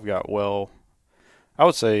I've got, I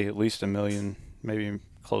would say at least 1 million, maybe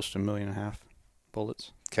close to 1.5 million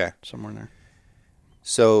bullets. Okay. Somewhere in there.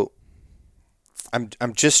 So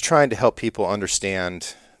I'm just trying to help people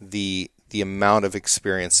understand the amount of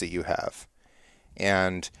experience that you have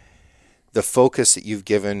and the focus that you've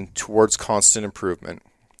given towards constant improvement,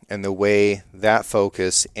 and the way that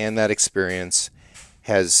focus and that experience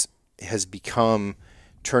has become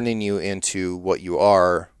turning you into what you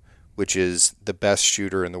are, which is the best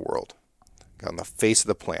shooter in the world on the face of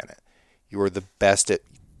the planet. You are the best at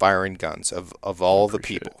firing guns of all the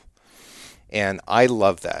people. And I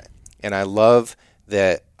love that. And I love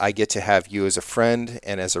that I get to have you as a friend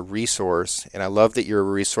and as a resource. And I love that you're a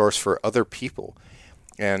resource for other people.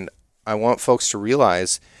 And I want folks to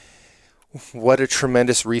realize what a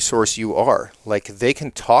tremendous resource you are. Like, they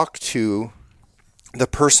can talk to the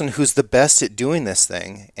person who's the best at doing this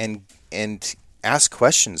thing and ask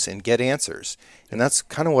questions and get answers. And that's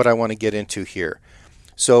kind of what I want to get into here.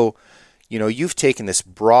 So, you know, you've taken this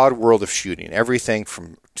broad world of shooting, everything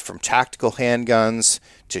from tactical handguns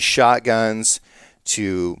to shotguns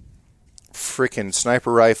to freaking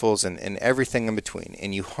sniper rifles and everything in between.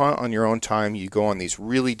 And you hunt on your own time. You go on these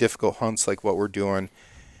really difficult hunts like what we're doing,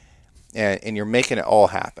 and you're making it all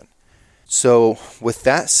happen. So with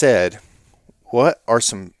that said, what are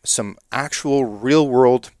some actual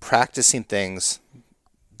real-world practicing things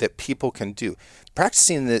that people can do?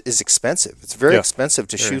 Practicing is expensive. It's very expensive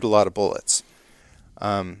to shoot a lot of bullets.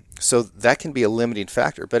 So that can be a limiting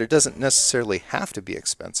factor, but it doesn't necessarily have to be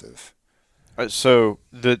expensive. So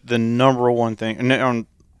the number one thing, and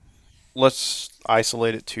let's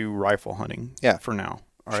isolate it to rifle hunting for now.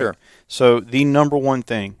 All right? Sure. So the number one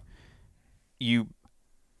thing, you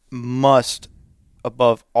must,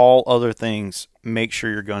 above all other things, make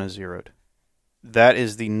sure your gun is zeroed. That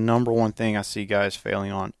is the number one thing I see guys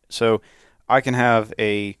failing on. So I can have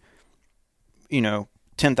a,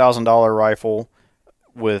 $10,000 rifle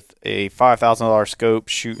with a $5,000 scope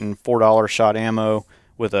shooting $4 shot ammo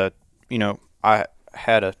with a, I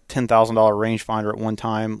had a $10,000 rangefinder at one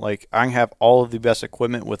time. Like, I can have all of the best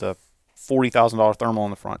equipment with a $40,000 thermal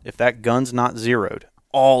on the front. If that gun's not zeroed,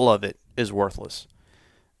 all of it is worthless.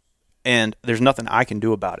 And there's nothing I can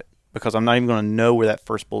do about it because I'm not even going to know where that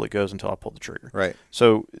first bullet goes until I pull the trigger. Right.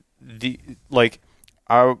 So,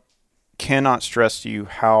 I cannot stress to you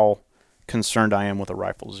how concerned I am with a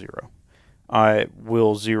rifle zero. I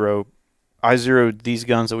zeroed these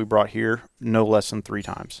guns that we brought here no less than 3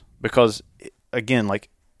 times because, again,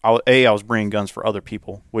 I was bringing guns for other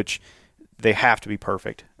people, which they have to be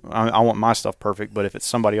perfect. I want my stuff perfect, but if it's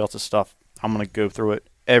somebody else's stuff, I'm going to go through it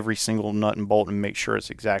every single nut and bolt and make sure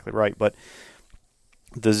it's exactly right. But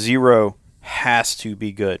the zero has to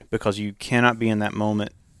be good because you cannot be in that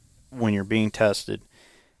moment when you're being tested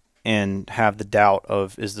and have the doubt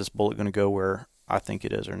of, is this bullet going to go where I think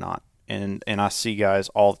it is or not? And I see guys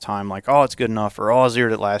all the time like, oh, it's good enough, or oh, I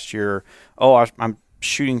zeroed it last year, or oh, I'm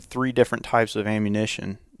shooting 3 different types of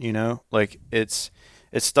ammunition. It's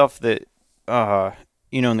stuff that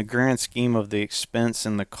in the grand scheme of the expense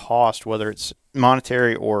and the cost, whether it's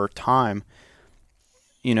monetary or time,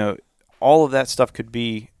 all of that stuff could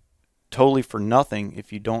be totally for nothing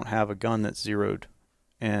if you don't have a gun that's zeroed.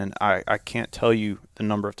 And I can't tell you the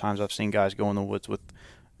number of times I've seen guys go in the woods with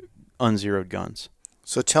unzeroed guns.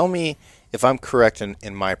 So tell me if I'm correct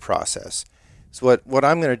in my process. So what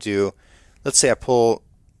I'm going to do, let's say I pull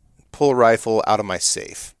a rifle out of my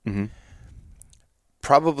safe. Mm-hmm.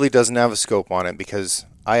 Probably doesn't have a scope on it because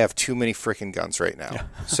I have too many freaking guns right now. Yeah.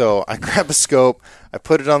 So I grab a scope, I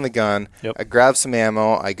put it on the gun, Yep. I grab some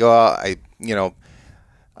ammo, I go out,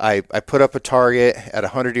 I put up a target at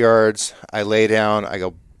 100 yards, I lay down, I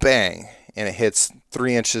go bang, and it hits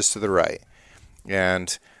 3 inches to the right.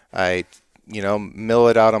 And I, mill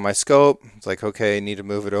it out on my scope. It's like, okay, need to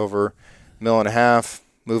move it over, 1.5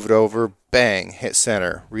 mil, move it over, bang, hit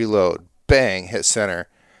center, reload, bang, hit center.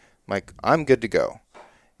 I'm like, I'm good to go.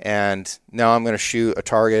 And now I'm going to shoot a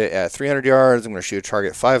target at 300 yards. I'm going to shoot a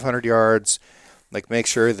target at 500 yards. Like, make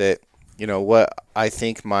sure that, what I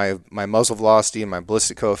think my muzzle velocity and my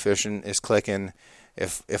ballistic coefficient is clicking.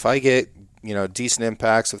 If I get, decent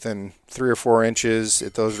impacts within 3 or 4 inches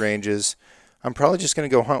at those ranges, I'm probably just going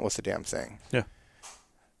to go hunt with the damn thing. Yeah.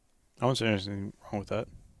 I wouldn't say there's anything wrong with that.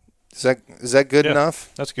 Is that good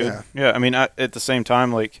enough? That's good. Yeah. I mean, at the same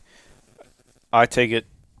time, like, I take it,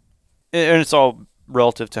 and it's all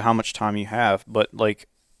relative to how much time you have, but like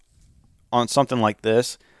on something like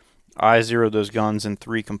this, I zeroed those guns in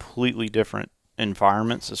 3 completely different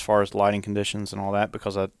environments as far as lighting conditions and all that,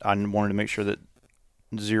 because I wanted to make sure that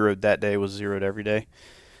zeroed that day was zeroed every day.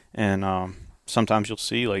 And sometimes you'll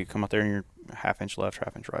see, like, you come out there and you're half inch left,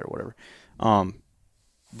 half inch right, or whatever.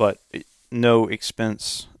 But no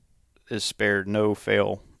expense is spared, no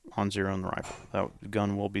fail on zeroing the rifle. That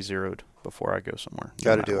gun will be zeroed before I go somewhere.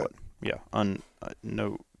 Got to do it. Yeah.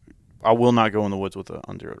 No, I will not go in the woods with an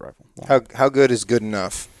unzeroed rifle. How good is good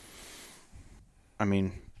enough? I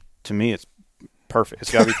mean, to me, it's perfect.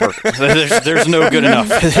 It's got to be perfect. there's no good enough.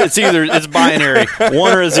 It's binary, 1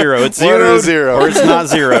 or a 0. It's zeroed or it's not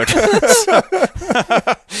zeroed.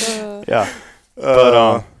 Yeah.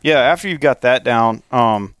 But after you've got that down,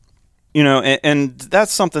 and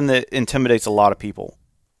that's something that intimidates a lot of people.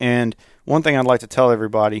 And one thing I'd like to tell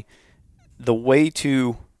everybody, the way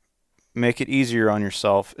to make it easier on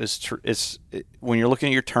yourself is when you're looking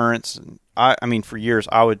at your turrets. I mean, for years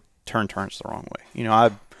I would turn turrets the wrong way.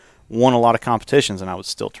 I won a lot of competitions and I would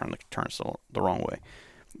still turn the turrets the wrong way.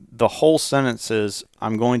 The whole sentence is,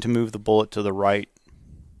 I'm going to move the bullet to the right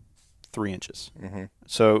 3 inches. Mm-hmm.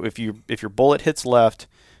 So if your bullet hits left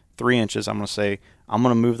 3 inches, I'm going to say, I'm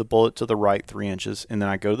going to move the bullet to the right 3 inches, and then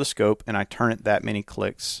I go to the scope and I turn it that many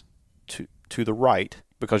clicks to the right,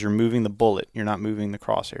 because you're moving the bullet. You're not moving the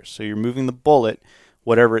crosshairs. So you're moving the bullet,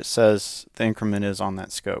 whatever it says the increment is on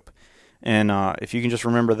that scope. And if you can just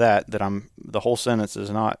remember that the whole sentence is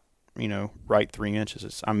not, right 3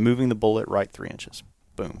 inches. I'm moving the bullet right 3 inches.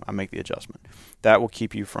 Boom, I make the adjustment. That will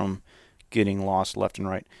keep you from getting lost left and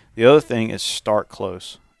right. The other thing is start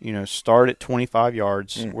close. Start at 25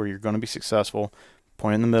 yards where you're going to be successful.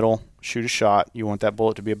 Point in the middle, shoot a shot. You want that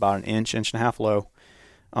bullet to be about an inch and a half low.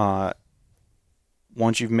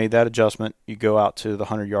 Once you've made that adjustment, you go out to the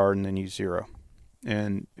 100-yard and then you zero.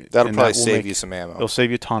 And that'll probably save you some ammo. It'll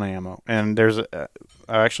save you a ton of ammo. And I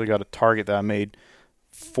actually got a target that I made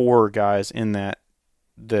 4 guys in that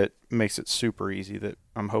makes it super easy, that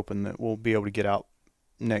I'm hoping that we'll be able to get out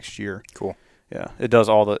next year. Cool. Yeah, it does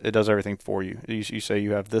everything for you. You say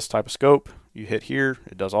you have this type of scope, you hit here,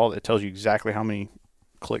 it tells you exactly how many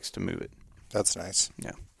clicks to move it. That's nice.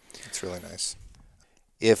 Yeah. It's really nice.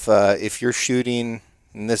 If you're shooting,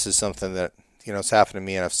 and this is something that it's happened to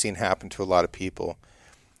me and I've seen happen to a lot of people,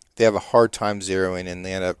 they have a hard time zeroing and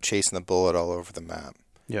they end up chasing the bullet all over the map.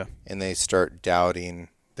 Yeah. And they start doubting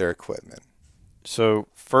their equipment. So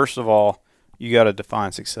first of all, you got to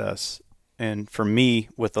define success. And for me,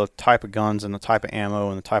 with the type of guns and the type of ammo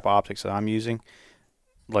and the type of optics that I'm using,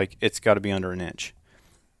 like, it's got to be under an inch.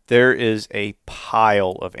 There is a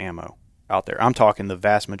pile of ammo out there. I'm talking the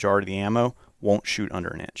vast majority of the ammo won't shoot under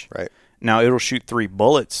an inch. Right. Now, it'll shoot 3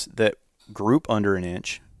 bullets that group under an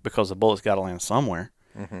inch because the bullet's got to land somewhere.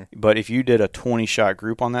 Mm-hmm. But if you did a 20-shot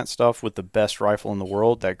group on that stuff with the best rifle in the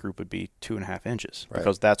world, that group would be 2.5 inches, right,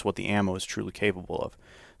 because that's what the ammo is truly capable of.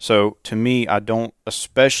 So to me, I don't,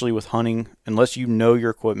 especially with hunting, unless you know your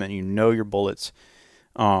equipment, you know your bullets,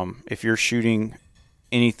 if you're shooting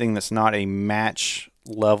anything that's not a match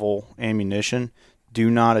level ammunition, do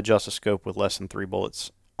not adjust a scope with less than 3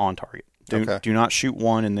 bullets on target. Do not shoot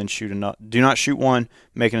one and then shoot another. Do not shoot one,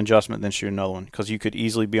 make an adjustment, then shoot another one, because you could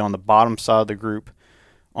easily be on the bottom side of the group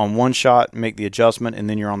on one shot, make the adjustment, and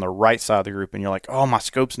then you're on the right side of the group and you're like, oh, my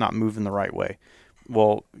scope's not moving the right way.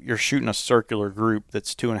 Well, you're shooting a circular group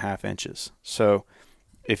that's 2.5 inches. So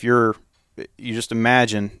if you just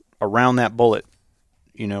imagine around that bullet,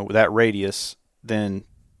 that radius, then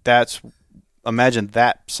imagine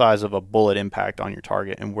that size of a bullet impact on your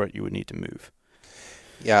target and what you would need to move.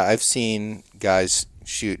 Yeah, I've seen guys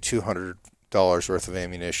shoot $200 worth of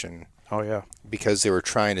ammunition. Oh, yeah. Because they were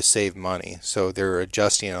trying to save money. So they're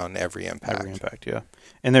adjusting on every impact. Every impact, yeah.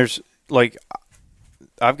 And there's,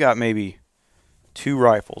 I've got maybe 2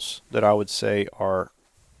 rifles that I would say are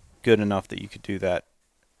good enough that you could do that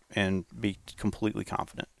and be completely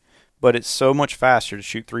confident. But it's so much faster to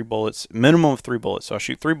shoot 3 bullets, minimum of 3 bullets. So I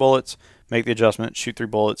shoot 3 bullets, make the adjustment, shoot 3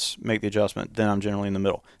 bullets, make the adjustment, then I'm generally in the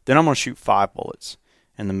middle. Then I'm going to shoot 5 bullets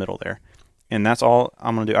in the middle there. And that's all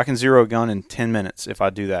I'm going to do. I can zero a gun in 10 minutes if I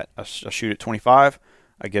do that. I shoot at 25.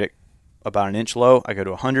 I get it about an inch low. I go to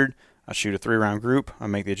 100. I shoot a 3-round group. I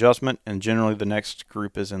make the adjustment, and generally the next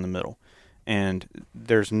group is in the middle. And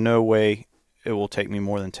there's no way it will take me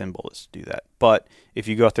more than 10 bullets to do that. But if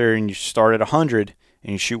you go out there and you start at 100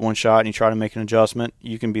 and you shoot one shot and you try to make an adjustment,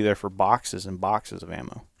 you can be there for boxes and boxes of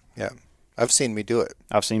ammo. Yeah. I've seen me do it.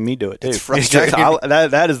 I've seen me do it, too. It's frustrating.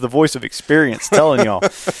 That is the voice of experience telling y'all.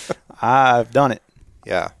 I've done it.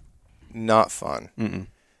 Yeah. Not fun.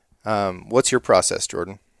 What's your process,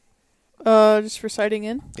 Jordan? Just for sighting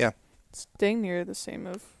in? Yeah. It's dang near the same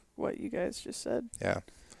of what you guys just said. Yeah.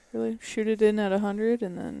 Really shoot it in at 100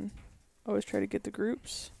 and then always try to get the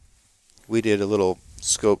groups. We did a little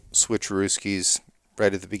scope switcherooskies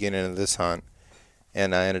right at the beginning of this hunt,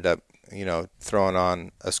 and I ended up, throwing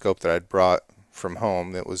on a scope that I'd brought from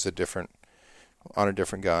home that was on a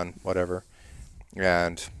different gun, whatever,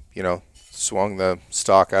 and, swung the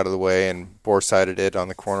stock out of the way and bore sighted it on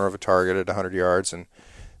the corner of a target at 100 yards, and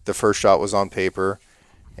the first shot was on paper,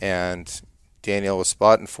 and Daniel was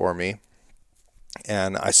spotting for me,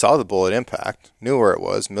 and I saw the bullet impact, knew where it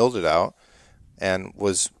was, milled it out, and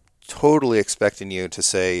was totally expecting you to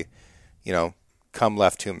say, come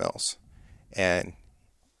left 2 mils. And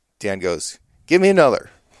Dan goes, give me another.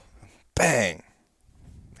 Bang.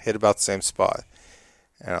 Hit about the same spot.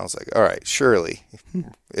 And I was like, all right, surely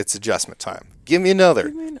it's adjustment time. Give me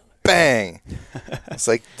another. Bang. It's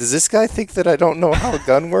like, does this guy think that I don't know how a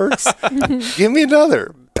gun works? Give me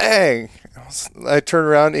another. Bang. I turn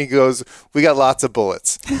around and he goes, we got lots of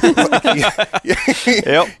bullets.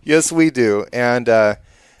 Yep. Yes, we do. And,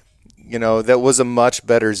 that was a much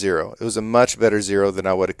better zero. It was a much better zero than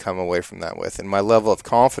I would have come away from that with. And my level of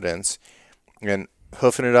confidence and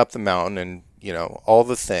hoofing it up the mountain and, all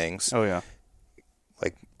the things. Oh, yeah.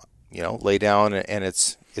 Lay down and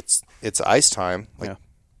it's ice time. Yeah.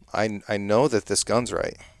 I know that this gun's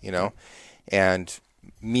right, and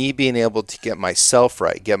me being able to get myself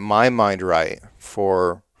right, get my mind right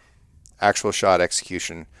for actual shot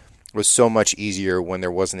execution was so much easier when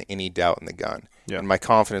there wasn't any doubt in the gun. Yeah. And my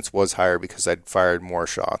confidence was higher because I'd fired more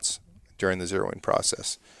shots during the zeroing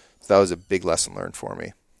process. So that was a big lesson learned for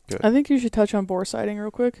me. Good. I think you should touch on bore sighting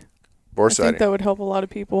real quick. Bore I sighting. think that would help a lot of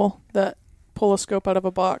people that pull a scope out of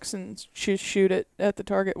a box and shoot it at the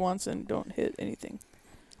target once and don't hit anything.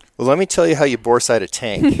 Well, let me tell you how you bore sight a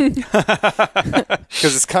tank.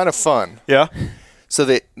 Because it's kind of fun. Yeah. So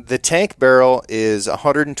the tank barrel is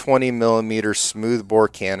 120 millimeter smooth bore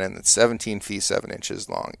cannon that's 17 feet 7 inches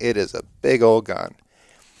long. It is a big old gun.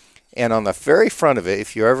 And on the very front of it,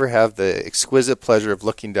 if you ever have the exquisite pleasure of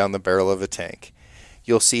looking down the barrel of a tank,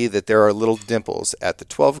 you'll see that there are little dimples at the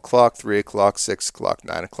 12 o'clock, 3 o'clock, 6 o'clock,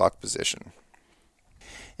 9 o'clock position.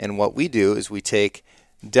 And what we do is we take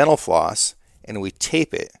dental floss and we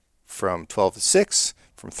tape it from 12 to 6,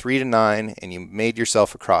 from 3 to 9, and you made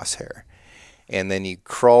yourself a crosshair. And then you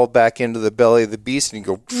crawl back into the belly of the beast and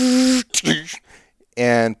you go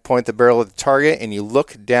and point the barrel at the target, and you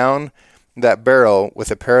look down that barrel with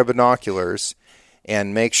a pair of binoculars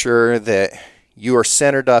and make sure that you are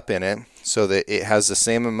centered up in it so that it has the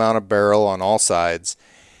same amount of barrel on all sides,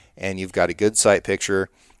 and you've got a good sight picture,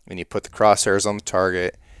 and you put the crosshairs on the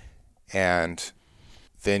target, and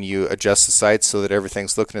then you adjust the sights so that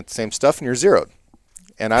everything's looking at the same stuff, and you're zeroed.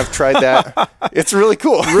 And I've tried that. It's really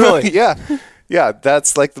cool. Really? Yeah. Yeah,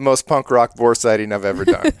 that's like the most punk rock bore sighting I've ever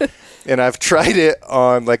done. And I've tried it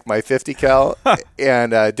on like my 50 cal,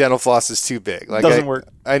 and dental floss is too big. Like Doesn't work.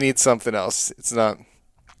 I need something else. It's not.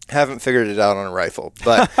 Haven't figured it out on a rifle,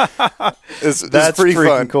 but it's pretty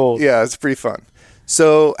fun. Cool. Yeah, it's pretty fun.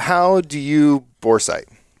 So, how do you bore sight?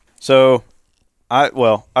 So, I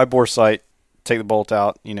bore sight, take the bolt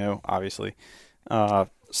out, obviously,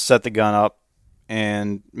 set the gun up,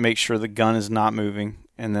 and make sure the gun is not moving.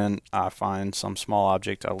 And then I find some small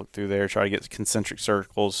object. I look through there, try to get concentric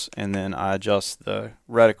circles, and then I adjust the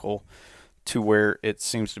reticle to where it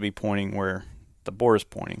seems to be pointing where the bore is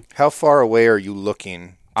pointing. How far away are you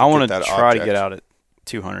looking? I want to try to get out at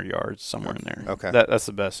 200 yards, somewhere in there. Okay. That's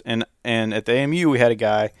the best. And at the AMU, we had a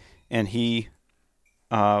guy, and he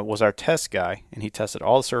was our test guy, and he tested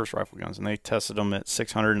all the service rifle guns, and they tested them at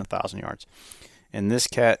 600 and 1,000 yards. And this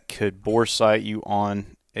cat could bore sight you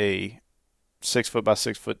on a 6 foot by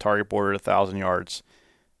 6 foot target bore at 1,000 yards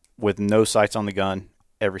with no sights on the gun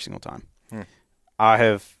every single time. I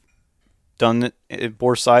have done it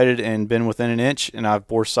bore sighted and been within an inch, and I've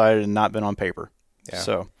bore sighted and not been on paper. Yeah.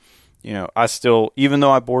 So, I still, even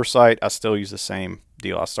though I bore sight, I still use the same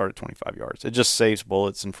deal. I start at 25 yards. It just saves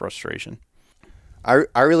bullets and frustration.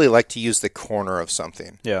 I really like to use the corner of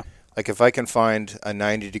something. Yeah. Like if I can find a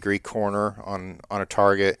 90-degree corner on a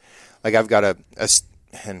target, like I've got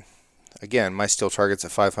and again, my steel target's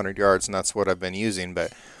at 500 yards, and that's what I've been using,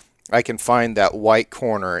 but I can find that white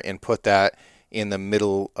corner and put that in the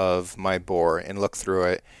middle of my bore and look through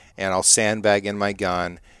it, and I'll sandbag in my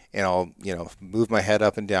gun, and I'll, move my head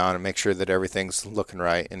up and down and make sure that everything's looking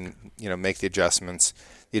right, and, make the adjustments.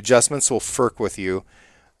 The adjustments will FERC with you.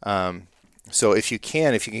 So if you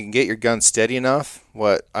can get your gun steady enough,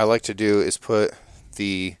 what I like to do is put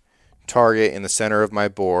the target in the center of my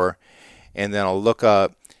bore, and then I'll look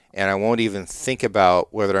up, and I won't even think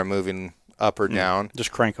about whether I'm moving up or down.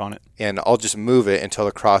 Just crank on it. And I'll just move it until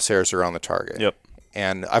the crosshairs are on the target. Yep.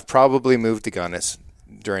 And I've probably moved the gun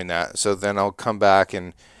during that. So then I'll come back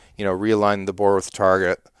and, realign the bore with the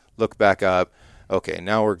target, look back up. Okay,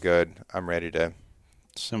 now we're good. I'm ready to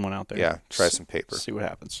send one out there. Yeah, try some paper. See what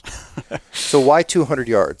happens. So why 200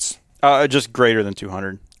 yards? Just greater than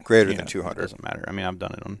 200. Greater than 200. It doesn't matter. I mean, I've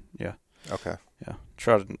done it on, Okay.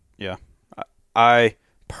 Yeah. I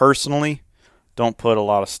personally don't put a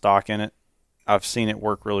lot of stock in it. I've seen it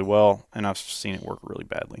work really well, and I've seen it work really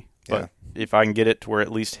badly. But if I can get it to where it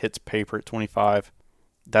at least hits paper at 25,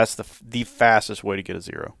 that's the fastest way to get a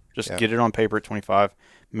 0. Just get it on paper at 25,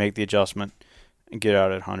 make the adjustment, and get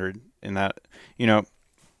out at 100. And that,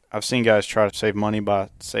 I've seen guys try to save money by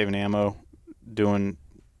saving ammo, doing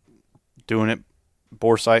it,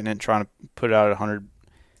 bore sighting it, trying to put it out at 100.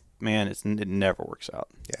 Man, it never works out.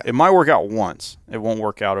 Yeah. It might work out once. It won't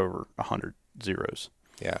work out over 100 zeros.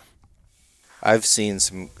 Yeah. I've seen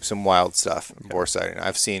some wild stuff in bore sighting.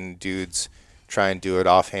 I've seen dudes try and do it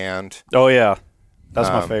offhand. Oh yeah, that's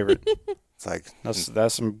my favorite. It's like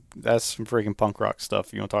that's some freaking punk rock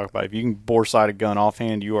stuff you want to talk about. If you can bore sight a gun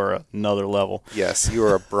offhand, you are another level. Yes, you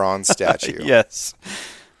are a bronze statue. Yes.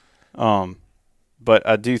 But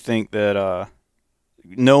I do think that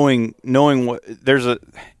knowing what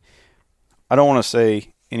I don't want to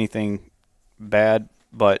say anything bad,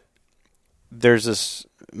 but there's this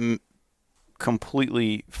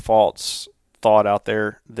completely false thought out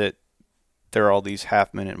there that there are all these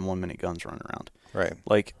half-minute and 1-minute guns running around. Right.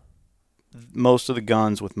 Like, most of the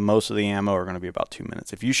guns with most of the ammo are going to be about 2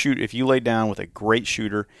 minutes. If you lay down with a great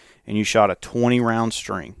shooter and you shot a 20-round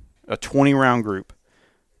string, a 20-round group,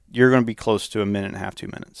 you're going to be close to a minute and a half, 2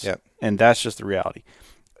 minutes. Yep. And that's just the reality.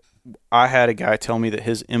 I had a guy tell me that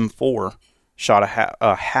his M4 shot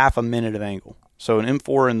a half a minute of angle. So an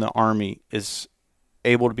M4 in the Army is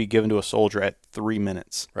able to be given to a soldier at 3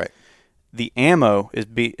 minutes. Right. The ammo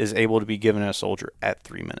is able to be given to a soldier at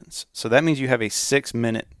 3 minutes. So that means you have a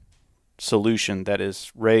 6-minute solution that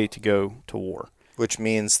is ready to go to war. Which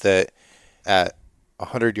means that at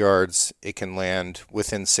 100 yards, it can land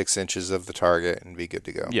within 6 inches of the target and be good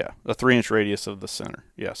to go. Yeah, a 3-inch radius of the center.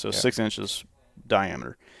 Yeah, so 6 inches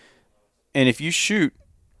diameter. And if you shoot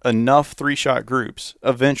enough 3-shot groups,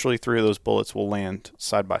 eventually 3 of those bullets will land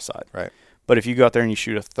side by side. Right. But if you go out there and you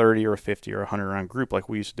shoot a 30 or a 50 or a 100-round group like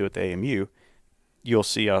we used to do at the AMU, you'll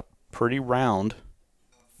see a pretty round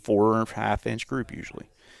 4.5-inch group usually.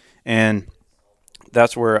 And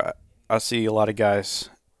that's where I see a lot of guys,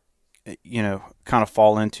 kind of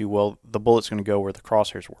fall into, well, the bullet's going to go where the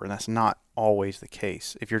crosshairs were. And that's not always the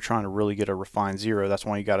case. If you're trying to really get a refined 0, that's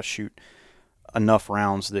why you got to shoot enough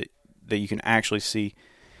rounds that you can actually see.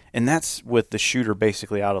 And that's with the shooter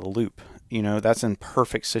basically out of the loop. That's in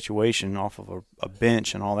perfect situation off of a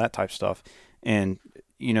bench and all that type of stuff. And,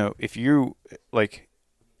 if you,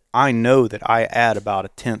 I know that I add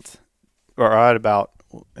about 1/10, or I add about,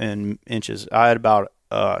 in inches, I add about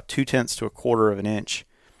 2/10 to 1/4 of an inch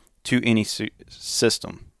to any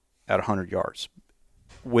system at 100 yards.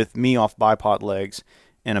 With me off bipod legs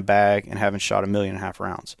in a bag and having shot 1.5 million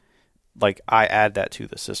rounds. I add that to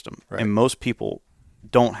the system. Right. And most people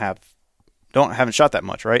haven't shot that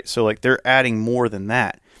much, right? So they're adding more than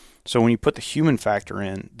that. So when you put the human factor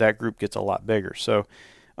in, that group gets a lot bigger. So,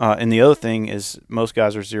 and the other thing is most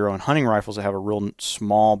guys are zeroing hunting rifles that have a real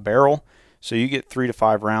small barrel. So you get 3 to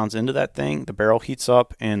 5 rounds into that thing, the barrel heats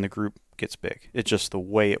up and the group gets big. It's just the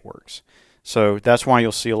way it works. So that's why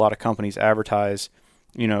you'll see a lot of companies advertise,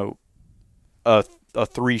 a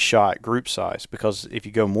 3-shot group size, because if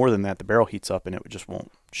you go more than that, the barrel heats up and it just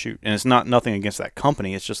won't shoot. And it's nothing against that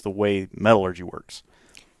company. It's just the way metallurgy works.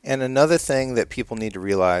 And another thing that people need to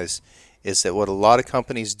realize is that what a lot of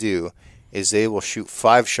companies do is they will shoot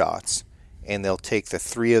 5 shots, and they'll take the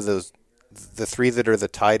 3 that are the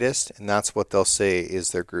tightest, and that's what they'll say is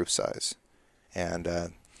their group size. And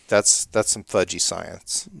that's some fudgy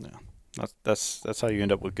science. Yeah, that's how you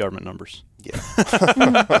end up with government numbers. Yeah.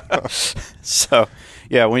 So,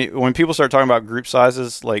 yeah, when people start talking about group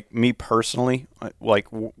sizes, like me personally, like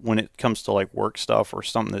when it comes to like work stuff or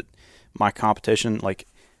something that my competition, like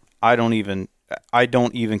I don't even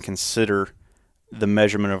consider the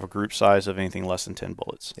measurement of a group size of anything less than 10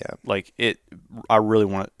 bullets. Yeah. Like I really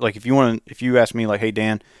want to, like if you ask me like, hey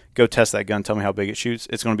Dan, go test that gun, tell me how big it shoots,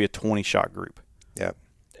 it's going to be a 20-shot group. Yeah.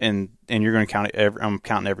 And you're going to count it I'm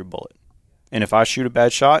counting every bullet. And if I shoot a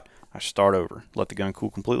bad shot, I start over. Let the gun cool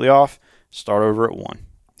completely off, start over at 1.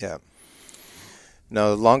 Yeah.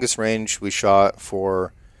 No, the longest range we shot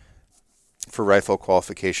for rifle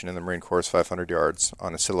qualification in the Marine Corps is 500 yards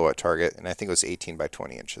on a silhouette target, and I think it was 18 by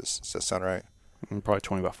 20 inches. Does that sound right? Probably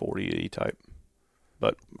 20 by 40 E-type,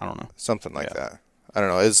 but I don't know. Something like that. I don't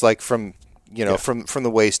know. It's like from from the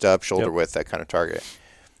waist up, shoulder width, that kind of target.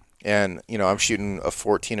 And I'm shooting a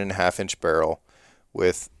 14.5-inch barrel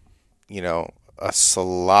with a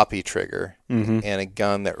sloppy trigger and a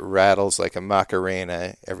gun that rattles like a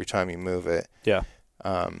Macarena every time you move it. Yeah.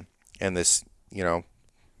 And this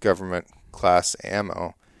government class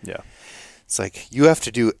ammo. Yeah. It's like you have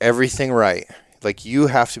to do everything right. Like you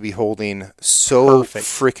have to be holding so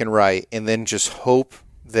freaking right, and then just hope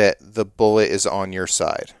that the bullet is on your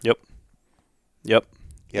side. Yep.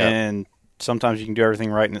 And sometimes you can do everything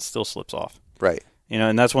right and it still slips off. Right.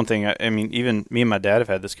 And that's one thing. I mean, even me and my dad have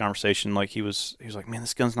had this conversation. Like he was like, man,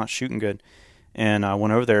 this gun's not shooting good. And I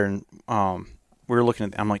went over there and we were looking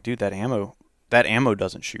at. I'm like, dude, that ammo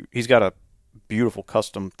doesn't shoot. He's got a beautiful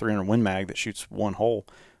custom 300 Win Mag that shoots 1 hole,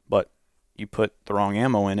 but you put the wrong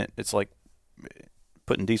ammo in it, it's like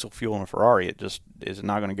putting diesel fuel in a Ferrari. It just is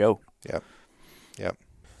not going to go. Yep.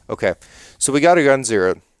 Okay, so we got a gun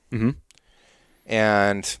zeroed,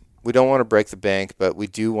 and we don't want to break the bank, but we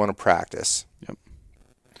do want to practice. Yep.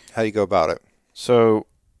 How do you go about it? So,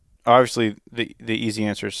 obviously, the easy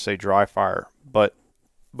answer is to say dry fire, but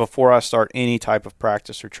before I start any type of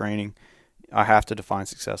practice or training, I have to define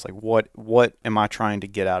success. Like, what am I trying to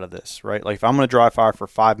get out of this, right? Like, if I'm going to dry fire for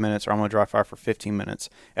 5 minutes or I'm going to dry fire for 15 minutes,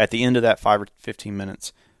 at the end of that 5 or 15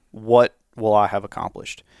 minutes, what will I have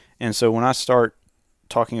accomplished? And so when I start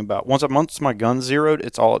talking about, once my gun's zeroed,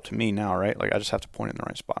 it's all up to me now, right? Like, I just have to point it in the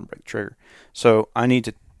right spot and break the trigger. So I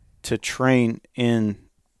need to train in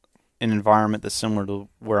an environment that's similar to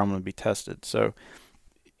where I'm going to be tested. So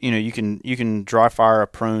you can dry fire a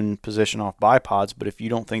prone position off bipods, but if you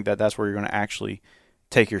don't think that that's where you're going to actually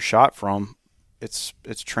take your shot from, it's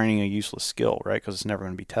training a useless skill, right? Because it's never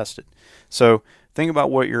going to be tested. So think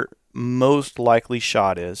about what your most likely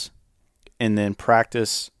shot is, and then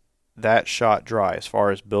practice that shot dry as far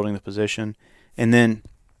as building the position. And then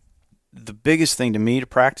the biggest thing to me to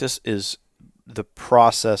practice is the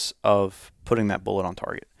process of putting that bullet on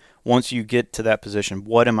target. Once you get to that position,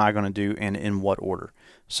 what am I going to do and in what order?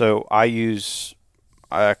 So I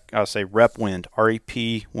say rep wind,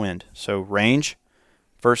 REP wind. So range,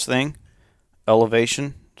 first thing,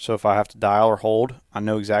 elevation. So if I have to dial or hold, I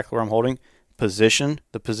know exactly where I'm holding. Position,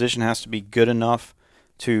 the position has to be good enough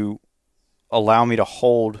to allow me to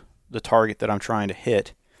hold the target that I'm trying to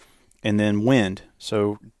hit. And then wind,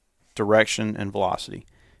 so direction and velocity.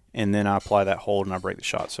 And then I apply that hold and I break the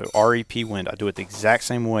shot. So REP wind, I do it the exact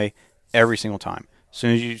same way every single time. As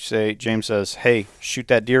soon as James says, hey, shoot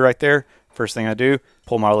that deer right there, first thing I do,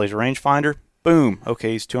 pull my laser rangefinder, boom,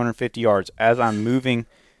 okay, he's 250 yards. As I'm moving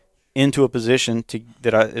into a position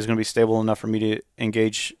that is going to be stable enough for me to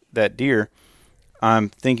engage that deer,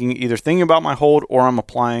 I'm either thinking about my hold or I'm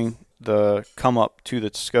applying the come up to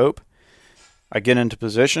the scope. I get into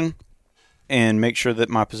position and make sure that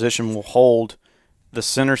my position will hold the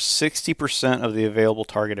center 60% of the available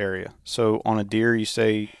target area. So on a deer, you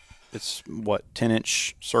say it's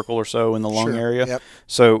 10-inch circle or so in the lung area. Yep.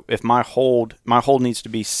 So if my hold needs to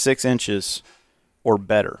be 6 inches or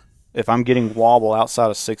better. If I'm getting wobble outside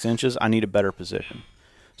of 6 inches, I need a better position.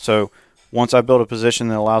 So once I build a position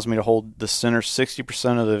that allows me to hold the center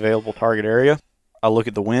 60% of the available target area, I look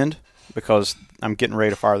at the wind because I'm getting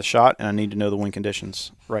ready to fire the shot and I need to know the wind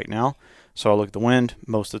conditions right now. So I look at the wind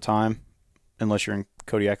most of the time unless you're in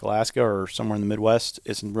Kodiak, Alaska or somewhere in the Midwest,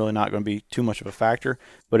 it's really not going to be too much of a factor.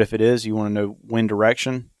 But if it is, you want to know wind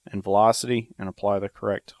direction and velocity and apply the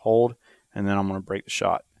correct hold, and then I'm going to break the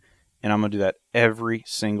shot. And I'm going to do that every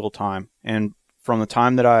single time. And from the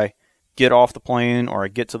time that I get off the plane or I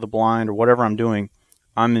get to the blind or whatever I'm doing,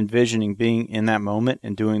 I'm envisioning being in that moment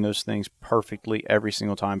and doing those things perfectly every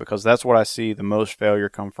single time, because that's what I see the most failure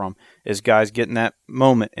come from, is guys get in that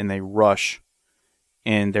moment and they rush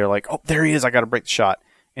and they're like, oh, there he is, I got to break the shot.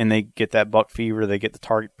 And they get that buck fever, they get the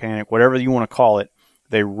target panic, whatever you want to call it.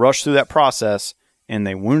 They rush through that process and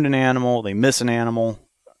they wound an animal, they miss an animal.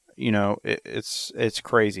 You know, it's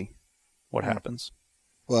crazy what happens.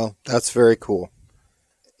 Well, that's very cool.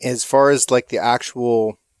 As far as like the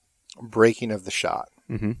actual breaking of the shot,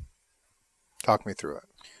 talk me through it.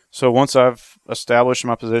 So once I've established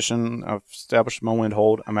my position, I've established my wind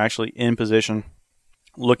hold, I'm actually in position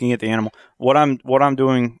looking at the animal. What I'm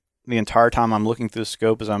doing the entire time I'm looking through the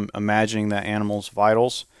scope is I'm imagining that animal's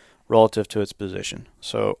vitals relative to its position.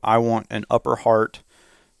 So I want an upper heart,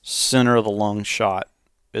 center of the lung shot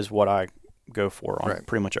is what I go for on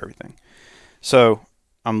pretty much everything. So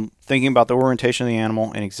I'm thinking about the orientation of the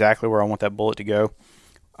animal and exactly where I want that bullet to go.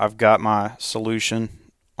 I've got my solution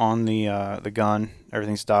on the gun.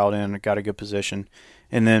 Everything's dialed in. I've got a good position.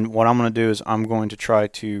 And then what I'm going to do is I'm going to try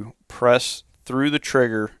to press through the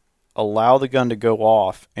trigger, allow the gun to go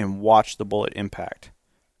off, and watch the bullet impact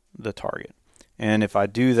the target. And if I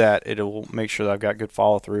do that, it will make sure that I've got good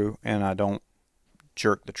follow through and I don't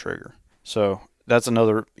jerk the trigger. So that's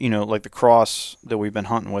another, like the Cross that we've been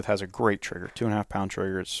hunting with has a great trigger, 2.5 pound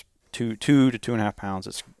trigger. It's 2 to 2.5 pounds.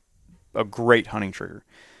 It's a great hunting trigger.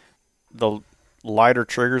 The lighter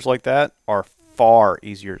triggers like that are far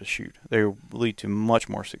easier to shoot. They lead to much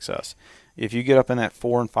more success. If you get up in that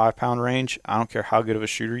 4 and 5 pound range, I don't care how good of a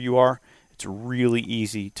shooter you are, it's really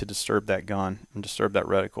easy to disturb that gun and disturb that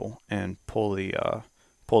reticle and pull the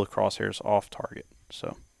crosshairs off target.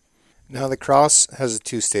 So now the Cross has a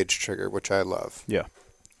 2-stage trigger, which I love. Yeah.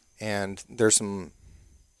 And there's a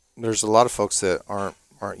lot of folks that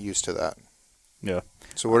aren't used to that. Yeah.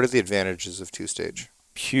 So what are the advantages of 2-stage?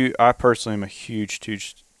 I personally am a huge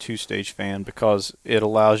two-stage fan because it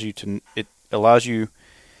allows you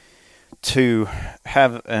to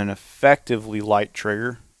have an effectively light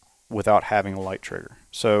trigger without having a light trigger.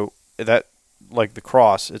 So that, like the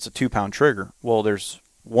Cross, it's a 2 pound trigger. Well, there's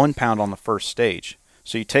 1 pound on the first stage.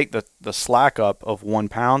 So you take the slack up of 1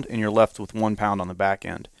 pound and you're left with 1 pound on the back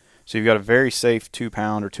end. So you've got a very safe 2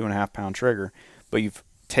 pound or 2.5 pound trigger, but you've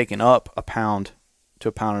taken up a pound to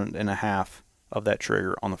a pound and a half of that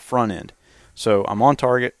trigger on the front end. So I'm on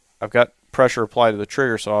target. I've got pressure applied to the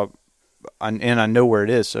trigger, so I know where it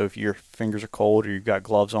is. So if your fingers are cold or you've got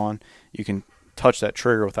gloves on, you can touch that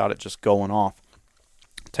trigger without it just going off.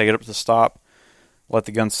 Take it up to the stop, let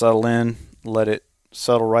the gun settle in, let it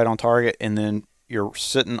settle right on target, and then you're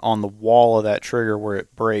sitting on the wall of that trigger where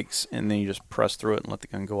it breaks, and then you just press through it and let the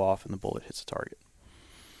gun go off, and the bullet hits the target.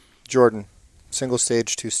 Jordan, single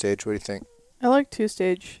stage, 2-stage, what do you think? I like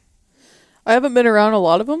 2-stage. I haven't been around a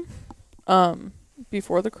lot of them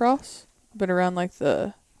before the Cross. I've been around like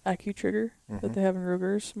the Accu trigger that they have in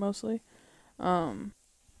Rugers mostly. Yeah,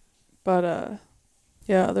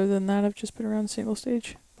 other than that, I've just been around single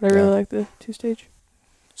stage. But I really like the 2-stage.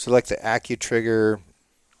 So like the Accu trigger,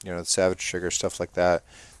 the Savage trigger, stuff like that,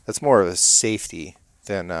 that's more of a safety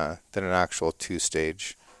than an actual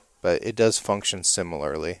 2-stage. But it does function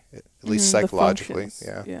similarly, at least psychologically.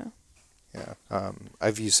 Yeah.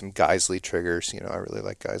 I've used some Geisley triggers. I really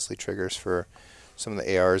like Geisley triggers for some of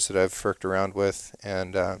the ARs that I've fricked around with,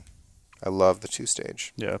 and I love the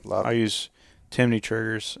 2-stage. Yeah, I use Timney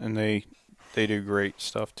triggers, and they do great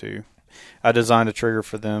stuff too. I designed a trigger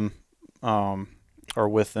for them, or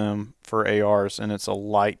with them for ARs, and it's a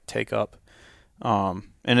light take up, and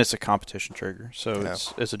it's a competition trigger, so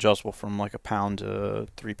it's adjustable from like a pound to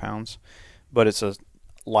 3 pounds, but it's a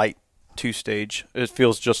light 2-stage. It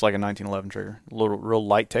feels just like a 1911 trigger, real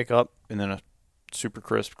light take up, and then a super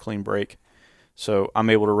crisp, clean break. So I'm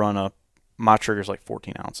able to run my trigger's like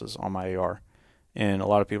 14 ounces on my AR. And a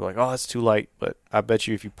lot of people are like, oh, that's too light. But I bet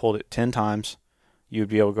you if you pulled it 10 times, you would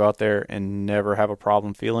be able to go out there and never have a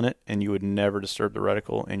problem feeling it, and you would never disturb the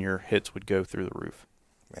reticle, and your hits would go through the roof.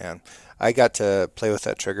 Man, I got to play with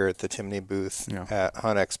that trigger at the Timney booth at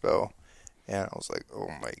Hunt Expo, and I was like, oh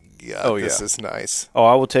my God, this is nice. Oh,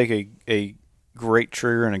 I will take a great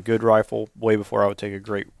trigger and a good rifle way before I would take a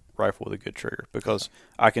great rifle with a good trigger, because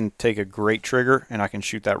I can take a great trigger and I can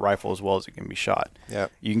shoot that rifle as well as it can be shot. Yeah.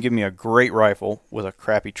 You can give me a great rifle with a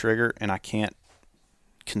crappy trigger, and I can't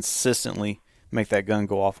consistently make that gun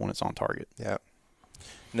go off when it's on target. Yeah.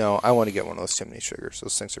 No, I want to get one of those chimney triggers.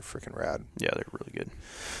 Those things are freaking rad. Yeah, they're really good.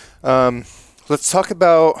 Let's talk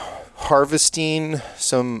about harvesting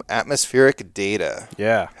some atmospheric data.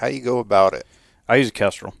 Yeah. How you go about it? I use a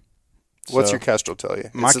kestrel. What's So, your kestrel tell you?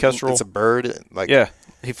 My kestrel. It's a bird. Like Yeah.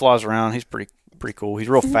 He flies around. He's pretty cool. He's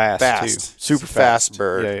real fast, too. Super fast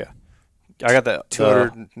bird. Yeah. I got that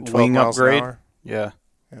 212 wing miles upgrade. an hour. Yeah.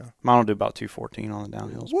 Yeah. Mine will do about 214 on the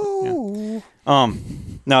downhills. Woo! But, yeah.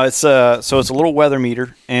 No, it's so it's a little weather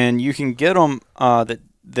meter, and you can get them that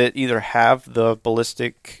either have the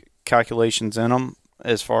ballistic calculations in them,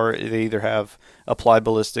 as far they either have applied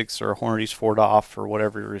ballistics or Hornady's 4DOF or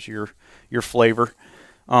whatever is your flavor.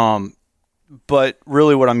 But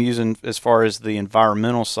really, what I'm using as far as the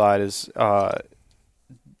environmental side is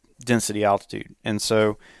density altitude, and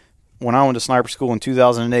so when I went to sniper school in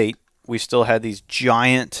 2008. We still had these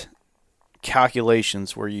giant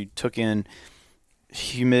calculations where you took in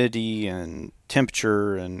humidity and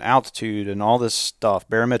temperature and altitude and all this stuff,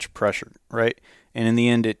 barometric pressure, right? And in the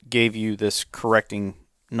end, it gave you this correcting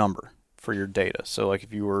number for your data. So, like,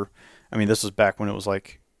 if you were, I mean, this was back when it was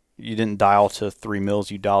like you didn't dial to 3 mils,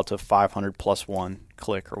 you dialed to 500 plus 1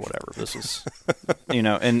 click or whatever. This is,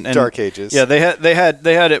 and Dark Ages. Yeah, they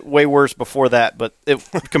had it way worse before that, but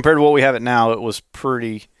compared to what we have it now, it was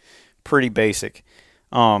pretty basic.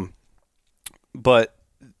 But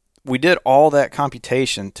we did all that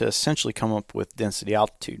computation to essentially come up with density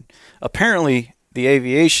altitude. Apparently, the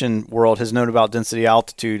aviation world has known about density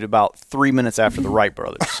altitude about 3 minutes after the Wright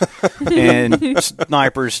brothers. And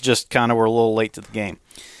snipers just kind of were a little late to the game.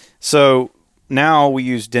 So now we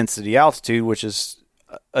use density altitude, which is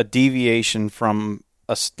a deviation from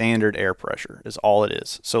a standard air pressure is all it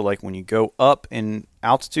is. So like when you go up in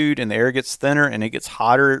altitude and the air gets thinner and it gets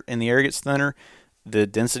hotter and the air gets thinner, the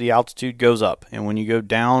density altitude goes up. And when you go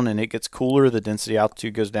down and it gets cooler, the density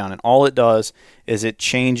altitude goes down. And all it does is it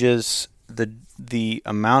changes the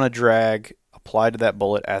amount of drag applied to that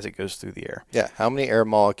bullet as it goes through the air. Yeah. How many air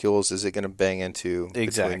molecules is it going to bang into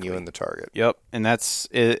Exactly. between you and the target? Yep. And that's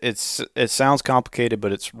it. It sounds complicated,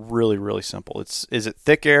 but it's really, really simple. Is it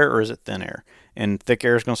thick air or is it thin air? And thick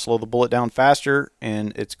air is going to slow the bullet down faster,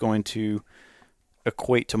 and it's going to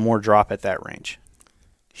equate to more drop at that range.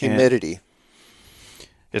 Humidity. And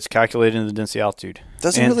it's calculated in the density altitude.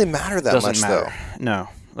 Doesn't really matter that much, though. No.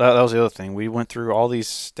 That was the other thing. We went through all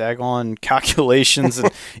these daggone calculations, and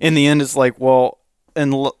in the end, it's like, well,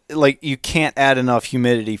 and like you can't add enough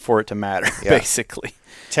humidity for it to matter, basically.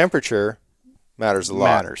 Temperature matters a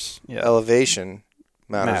lot. Yeah. Elevation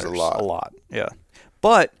matters a lot. A lot, yeah.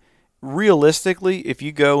 But realistically, if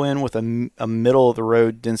you go in with a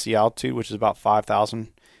middle-of-the-road density altitude, which is about 5,000,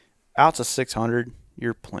 out to 600,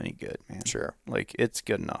 you're plenty good, man. Sure. Like, it's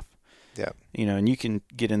good enough. Yeah. And you can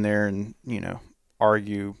get in there and,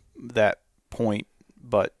 argue that point,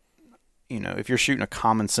 but, if you're shooting a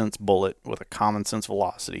common-sense bullet with a common-sense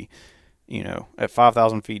velocity, at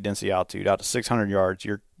 5,000 feet density altitude, out to 600 yards,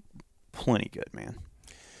 you're plenty good, man.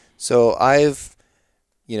 So I've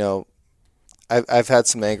had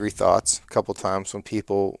some angry thoughts a couple times when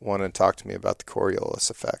people want to talk to me about the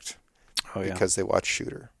Coriolis effect. Oh, yeah. Because they watch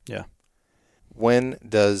Shooter. Yeah. When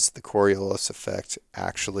does the Coriolis effect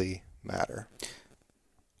actually matter?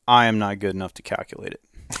 I am not good enough to calculate it.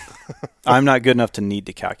 I'm not good enough to need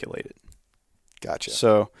to calculate it. Gotcha.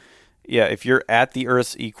 So, yeah, if you're at the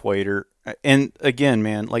Earth's equator, and again,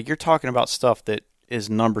 man, like you're talking about stuff that is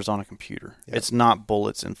numbers on a computer. Yep. It's not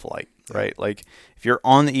bullets in flight, right? Like if you're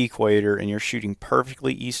on the equator and you're shooting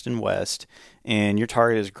perfectly east and west and your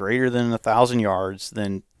target is greater than 1,000 yards,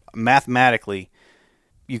 then mathematically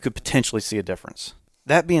you could potentially see a difference.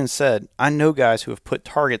 That being said, I know guys who have put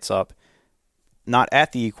targets up not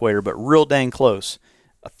at the equator, but real dang close,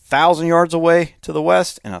 1,000 yards away to the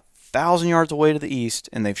west and 1,000 yards away to the east,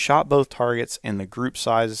 and they've shot both targets, and the group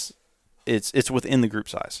size, it's within the group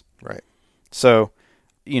size. Right. So,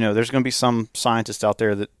 there's going to be some scientist out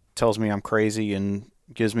there that tells me I'm crazy and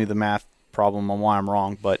gives me the math problem on why I'm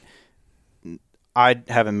wrong, but I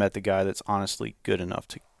haven't met the guy that's honestly good enough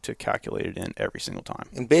to calculate it in every single time.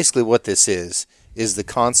 And basically what this is the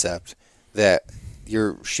concept that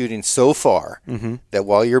you're shooting so far that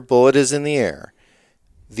while your bullet is in the air,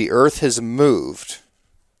 the Earth has moved.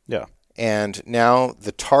 Yeah. And now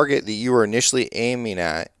the target that you were initially aiming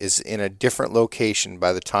at is in a different location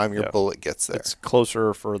by the time your bullet gets there. It's closer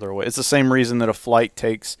or further away. It's the same reason that a flight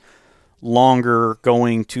takes longer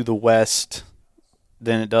going to the west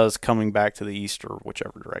than it does coming back to the east or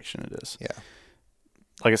whichever direction it is. Yeah.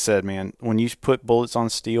 Like I said, man, when you put bullets on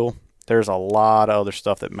steel, there's a lot of other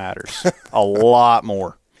stuff that matters. A lot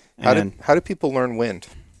more. How do people learn wind?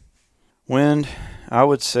 Wind, I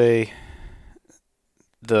would say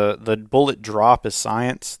the bullet drop is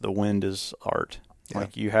science. The wind is art. Yeah.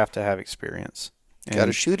 Like, you have to have experience. You got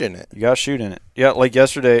to shoot in it. You got to shoot in it. Yeah, like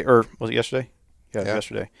yesterday, or was it yesterday? Yeah,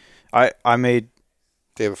 yesterday. I made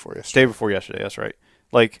day before yesterday. Day before yesterday. That's right.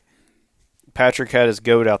 Like, Patrick had his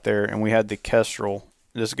goat out there, and we had the kestrel.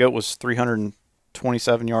 This goat was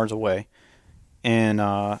 327 yards away, and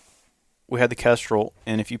we had the kestrel.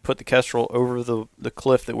 And if you put the kestrel over the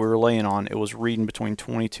cliff that we were laying on, it was reading between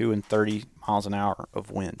 22 and 30 miles an hour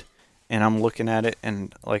of wind. And I'm looking at it,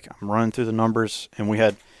 and like, I'm running through the numbers, and we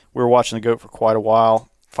were watching the goat for quite a while.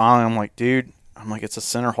 Finally, I'm like, dude, it's a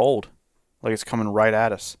center hold. Like, it's coming right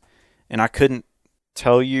at us. And I couldn't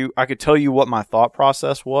tell you. I could tell you what my thought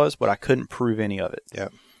process was, but I couldn't prove any of it. Yeah.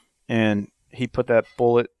 And he put that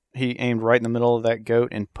bullet, he aimed right in the middle of that goat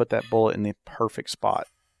and put that bullet in the perfect spot.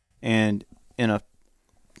 And it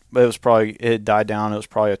had died down. It was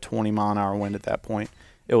probably a 20-mile-an-hour wind at that point.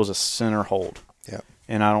 It was a center hold. Yeah.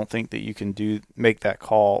 And I don't think that you can make that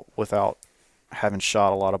call without having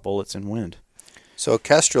shot a lot of bullets in wind. So a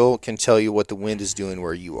kestrel can tell you what the wind is doing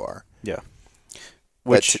where you are. Yeah.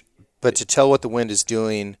 But to tell what the wind is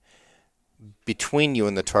doing between you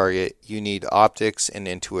and the target, you need optics and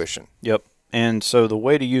intuition. Yep. And so the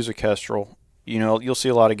way to use a kestrel, you'll see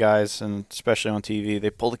a lot of guys, and especially on TV, they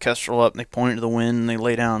pull the kestrel up and they point it to the wind and they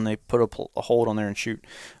lay down and they put a hold on there and shoot.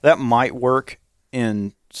 That might work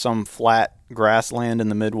in some flat grassland in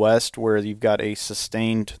the Midwest where you've got a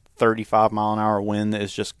sustained 35-mile-an-hour wind that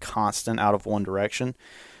is just constant out of one direction.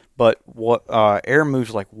 But air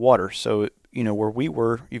moves like water, so where we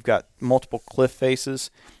were, you've got multiple cliff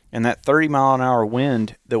faces, and that 30-mile-an-hour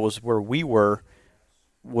wind that was where we were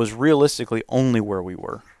was realistically only where we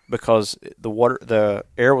were, because the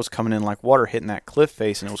air was coming in like water hitting that cliff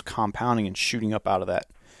face, and it was compounding and shooting up out of that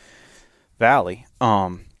valley.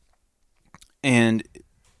 And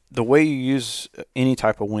the way you use any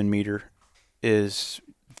type of wind meter is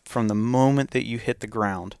from the moment that you hit the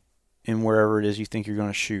ground and wherever it is you think you're going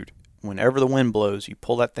to shoot. Whenever the wind blows, you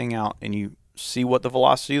pull that thing out and you see what the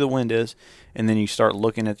velocity of the wind is, and then you start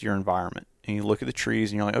looking at your environment. And you look at the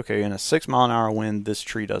trees and you're like, okay, in a 6-mile-an-hour wind, this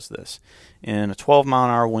tree does this. In a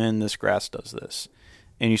 12-mile-an-hour wind, this grass does this.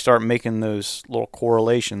 And you start making those little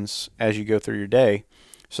correlations as you go through your day,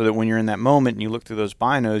 so that when you're in that moment and you look through those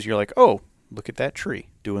binos, you're like, oh, look at that tree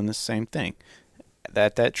doing the same thing.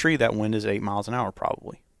 That tree, that wind is 8 miles an hour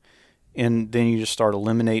probably. And then you just start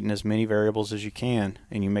eliminating as many variables as you can,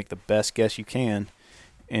 and you make the best guess you can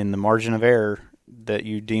in the margin of error that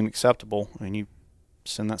you deem acceptable, and you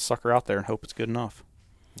send that sucker out there and hope it's good enough.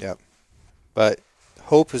 Yep. But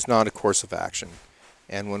hope is not a course of action.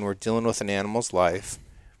 And when we're dealing with an animal's life,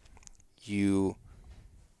 you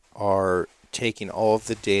are taking all of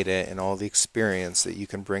the data and all the experience that you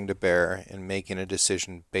can bring to bear and making a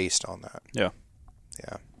decision based on that. Yeah.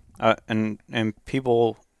 Yeah. And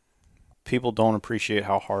people don't appreciate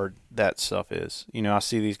how hard that stuff is. I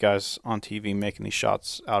see these guys on TV making these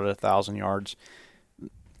shots out at 1,000 yards.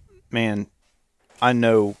 Man, I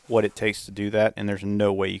know what it takes to do that, and there's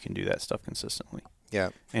no way you can do that stuff consistently. Yeah.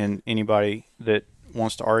 And anybody that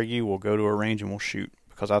wants to argue will go to a range and will shoot,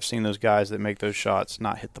 because I've seen those guys that make those shots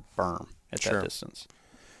not hit the berm at that distance.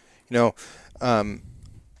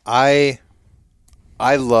 I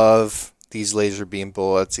love these laser beam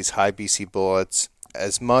bullets, these high BC bullets,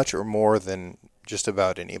 as much or more than just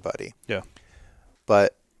about anybody. Yeah.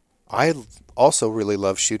 But I also really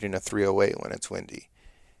love shooting a 308 when it's windy.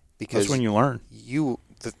 Because that's when you learn.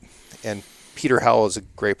 And Peter Howell is a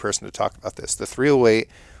great person to talk about this. The 308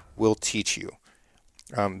 will teach you,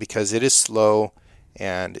 because it is slow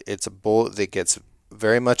and it's a bullet that gets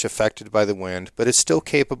very much affected by the wind, but it's still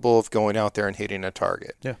capable of going out there and hitting a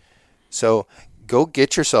target. Yeah. So go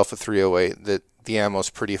get yourself a 308 that the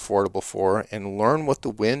ammo's pretty affordable for, and learn what the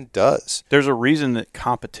wind does. There's a reason that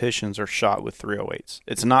competitions are shot with 308s.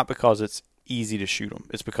 It's not because it's easy to shoot them.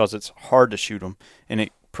 It's because it's hard to shoot them, and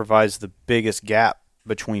it provides the biggest gap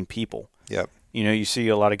between people. Yep. You see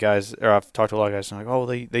a lot of guys, or I've talked to a lot of guys, and like, oh,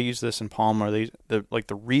 they use this in Palm, or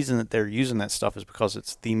the reason that they're using that stuff is because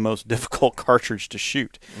it's the most difficult cartridge to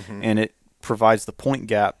shoot, and it provides the point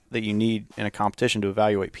gap that you need in a competition to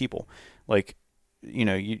evaluate people. Like,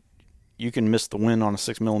 you can miss the wind on a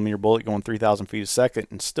 6mm bullet going 3,000 feet a second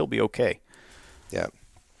and still be okay. Yeah.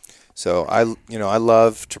 So I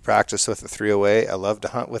love to practice with a 308. I love to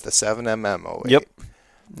hunt with a 7mm 08.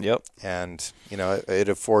 Yep. And it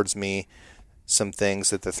affords me some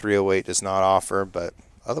things that the 308 does not offer, but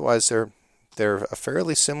otherwise they're a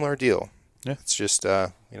fairly similar deal. Yeah. It's just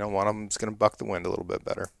one of them is going to buck the wind a little bit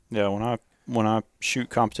better. Yeah. When I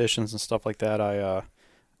shoot competitions and stuff like that, I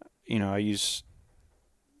use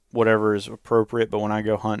whatever is appropriate. But when I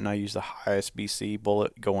go hunting, I use the highest BC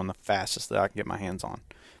bullet, going the fastest that I can get my hands on,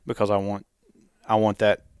 because I want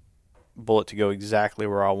that bullet to go exactly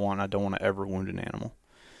where I want. I don't want to ever wound an animal.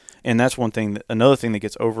 And that's one thing. Another thing that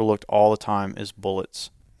gets overlooked all the time is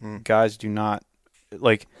bullets. Guys do not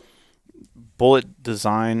like bullet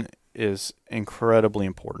design is incredibly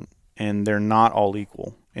important, and they're not all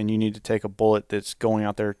equal. And you need to take a bullet that's going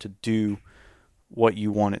out there to do what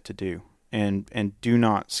you want it to do, and do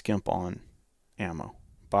not skimp on ammo.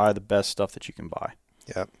 Buy the best stuff that you can buy.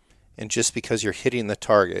 Yep. And just because you're hitting the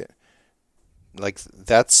target, like,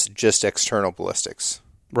 that's just external ballistics.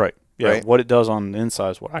 Right. Yeah. Right? What it does on the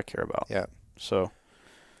inside is what I care about. Yeah. So,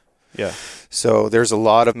 yeah. So there's a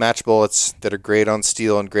lot of match bullets that are great on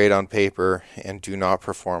steel and great on paper and do not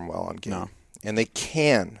perform well on game. No. And they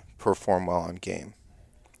can perform well on game.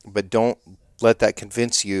 But don't let that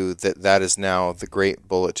convince you that that is now the great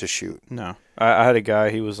bullet to shoot. No. I had a guy,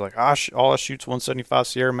 he was like, all I shoot's 175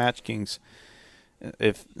 Sierra Match Kings.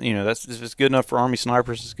 If it's good enough for Army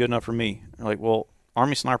snipers, it's good enough for me. I'm like, well,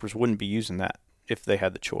 Army snipers wouldn't be using that if they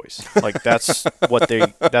had the choice. Like, that's what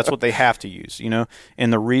they have to use,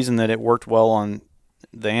 And the reason that it worked well on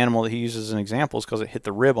the animal that he uses as an example is because it hit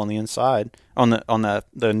the rib on the inside, on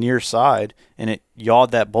the near side, and it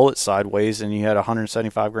yawed that bullet sideways, and you had a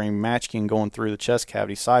 175 grain Match King going through the chest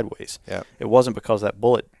cavity sideways. Yeah. It wasn't because that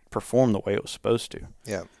bullet performed the way it was supposed to.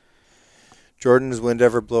 Yeah. Jordan, does wind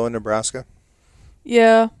ever blow in Nebraska?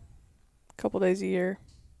 Yeah. A couple days a year.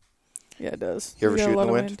 Yeah, it does. You ever We got a shoot in lot the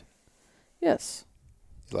of wind? Yes.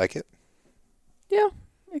 You like it? Yeah.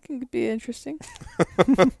 It can be interesting.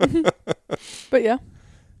 But yeah.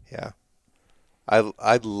 Yeah.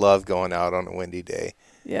 I love going out on a windy day.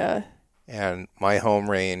 Yeah. And my home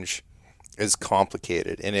range is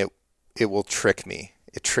complicated, and it will trick me.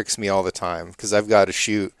 It tricks me all the time because I've got to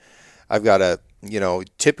shoot. I've got to,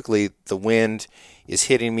 typically the wind is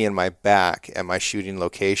hitting me in my back at my shooting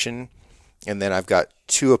location, and then I've got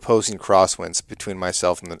two opposing crosswinds between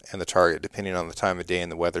myself and the target, depending on the time of day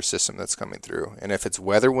and the weather system that's coming through. And if it's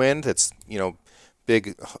weather wind, it's,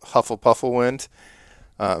 big huffle-puffle wind,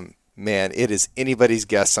 man, it is anybody's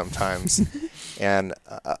guess sometimes. And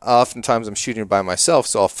oftentimes I'm shooting by myself,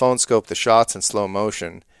 so I'll phone scope the shots in slow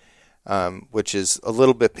motion, which is a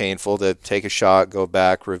little bit painful to take a shot, go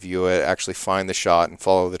back, review it, actually find the shot and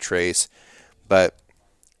follow the trace. But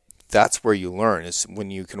that's where you learn, is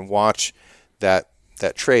when you can watch that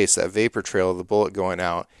trace, that vapor trail of the bullet going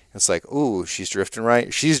out. It's like, ooh, she's drifting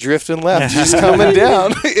right, she's drifting left, she's coming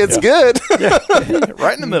down. It's good. Yeah.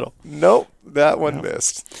 Right in the middle. Nope, that one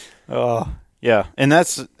missed. Oh, yeah. And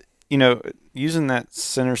that's, using that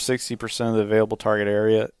center 60% of the available target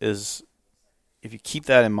area is, if you keep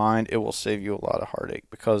that in mind, it will save you a lot of heartache.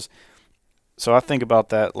 Because, so I think about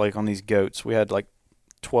that, like on these goats, we had like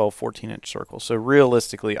 12, 14-inch circles. So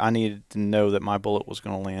realistically, I needed to know that my bullet was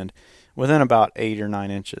going to land within about 8 or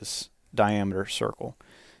 9 inches diameter circle.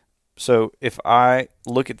 So if I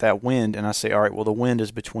look at that wind and I say, all right, well, the wind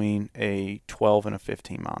is between a 12 and a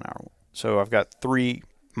 15 mile an hour. So I've got 3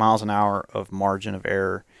 miles an hour of margin of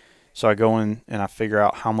error. So I go in and I figure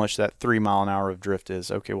out how much that 3 mile an hour of drift is.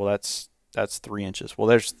 Okay, well, that's 3 inches. Well,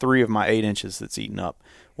 there's 3 of my 8 inches that's eaten up.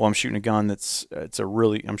 Well, I'm shooting a gun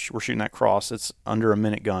we're shooting that cross. It's under a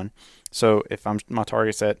minute gun. So if my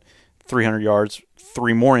target's at 300 yards,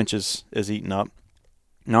 3 more inches is eaten up.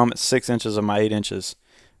 Now I'm at 6 inches of my 8 inches,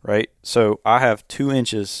 right? So I have 2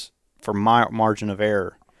 inches for my margin of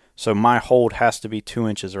error. So my hold has to be 2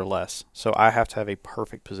 inches or less. So I have to have a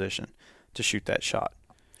perfect position to shoot that shot.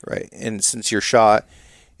 Right. And since your shot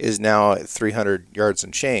is now at 300 yards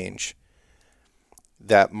and change,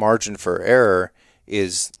 that margin for error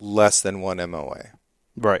is less than 1 MOA.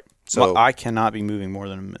 Right. So I cannot be moving more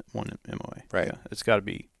than 1 MOA. Right. Yeah, it's got to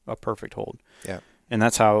be a perfect hold. Yeah. And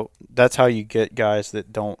that's how you get guys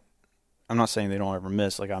that don't, I'm not saying they don't ever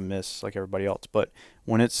miss, like I miss like everybody else, but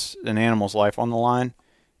when it's an animal's life on the line,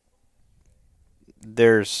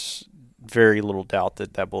 there's very little doubt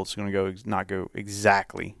that bullet's going to not go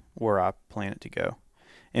exactly where I plan it to go.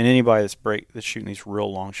 And anybody that's shooting these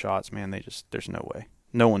real long shots, man, there's no way.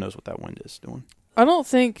 No one knows what that wind is doing. I don't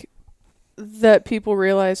think that people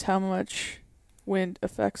realize how much wind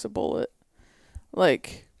affects a bullet.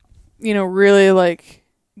 Like, really like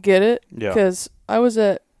get it. Yeah. Because I was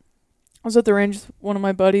at the range with one of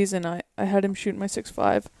my buddies, and I had him shooting my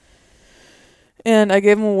 6.5. And I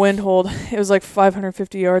gave him a wind hold. It was like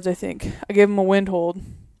 550 yards, I think. I gave him a wind hold.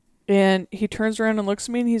 And he turns around and looks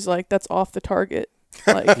at me, and he's like, that's off the target.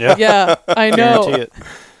 Like, yeah, I know. Guarantee it.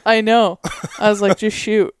 I know. I was like, just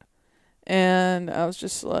shoot. And I was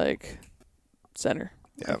just like, center.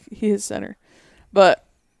 Yeah. Like, he is center. But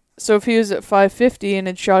So if he was at 550 and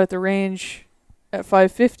had shot at the range at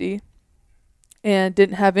 550 and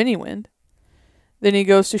didn't have any wind, then he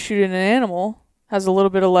goes to shoot at an animal, has a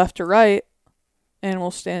little bit of left to right,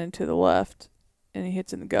 animal standing to the left, and he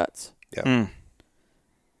hits in the guts. Yeah.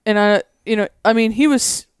 And he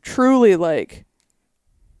was truly like,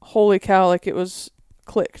 holy cow, like it was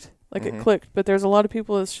clicked. Like it clicked. But there's a lot of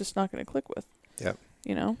people it's just not going to click with. Yep.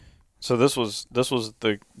 So this was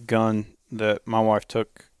the gun that my wife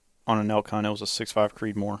took on an elk hunt. It was a 6.5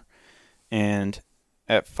 Creedmoor. And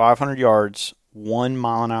at 500 yards, 1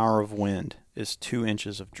 mile an hour of wind is 2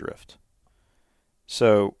 inches of drift.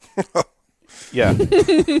 So, yeah,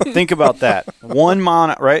 think about that. 1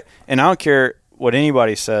 mile, right? And I don't care what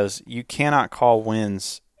anybody says, you cannot call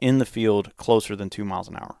winds in the field closer than 2 miles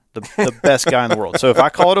an hour. The best guy in the world. So if I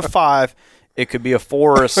call it a 5, it could be a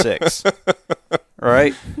 4 or a 6,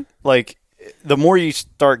 right? Like, the more you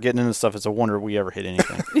start getting into stuff, it's a wonder we ever hit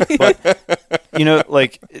anything. But,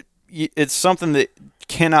 it's something that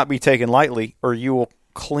cannot be taken lightly, or you will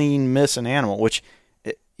clean miss an animal, which,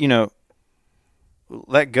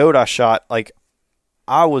 that goat I shot, I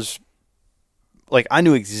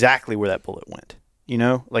knew exactly where that bullet went,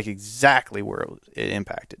 exactly where it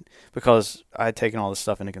impacted, because I had taken all this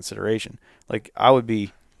stuff into consideration. I would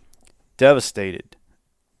be devastated,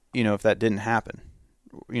 if that didn't happen.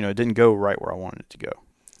 It didn't go right where I wanted it to go.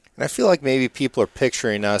 And I feel like maybe people are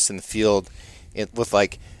picturing us in the field with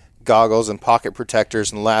goggles and pocket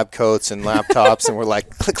protectors and lab coats and laptops, and we're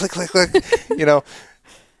like, click, click, click, click.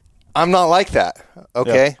 I'm not like that.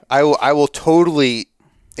 Okay, yeah. I will totally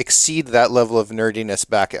exceed that level of nerdiness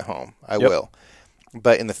back at home. I will.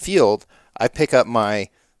 But in the field, I pick up my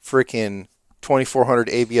freaking 2400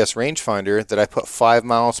 ABS rangefinder that I put 5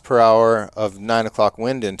 miles per hour of 9 o'clock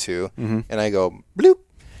wind into, and I go bloop,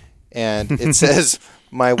 and it says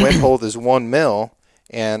my wind hold is 1 mil,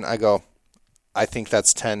 and I go, I think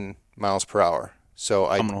that's 10 miles per hour. So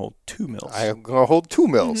I'm going to hold 2 mils. I'm going to hold 2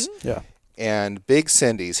 mils. Mm-hmm. Yeah. And Big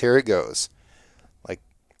Cindy's, here it goes.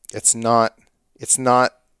 It's not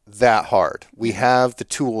that hard. We have the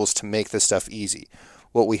tools to make this stuff easy.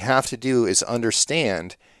 What we have to do is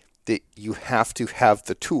understand that you have to have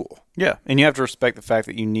the tool. Yeah, and you have to respect the fact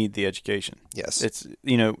that you need the education. Yes. It's,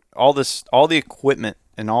 all the equipment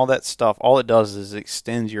and all that stuff, all it does is it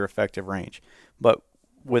extends your effective range. But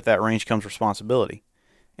with that range comes responsibility.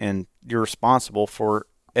 And you're responsible for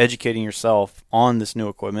educating yourself on this new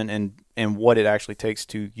equipment and what it actually takes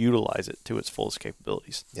to utilize it to its fullest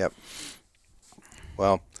capabilities. Yep.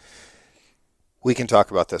 Well, we can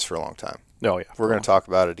talk about this for a long time. Oh, yeah. We're going to talk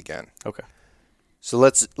about it again. Okay. So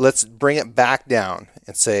let's bring it back down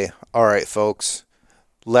and say, all right, folks,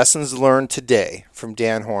 lessons learned today from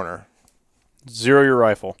Dan Horner. Zero your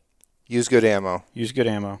rifle. Use good ammo.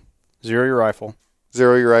 Zero your rifle.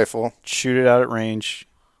 Zero your rifle. Shoot it out at range.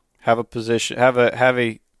 Have a position. Have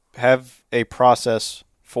a process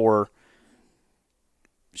for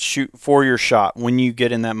your shot. When you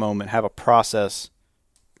get in that moment, have a process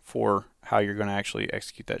for how you're going to actually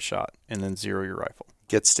execute that shot, and then zero your rifle.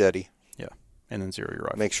 Get steady. Yeah, and then zero your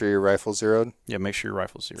rifle. Make sure your rifle's zeroed. Yeah, make sure your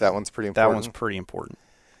rifle's zeroed. That one's pretty important.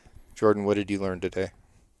 Jordan, what did you learn today?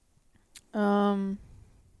 I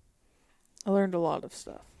learned a lot of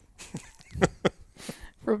stuff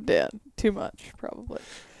from Dan. Too much, probably.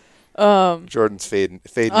 Jordan's fading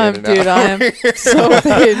in and dude, out. I am so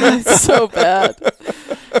fading. It's so bad.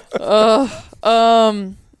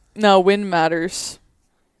 No, wind matters.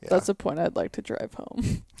 Yeah. That's a point I'd like to drive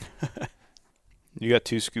home. You got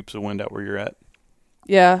 2 scoops of wind out where you're at.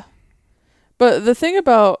 Yeah. But the thing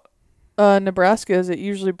about Nebraska is it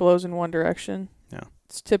usually blows in one direction. Yeah.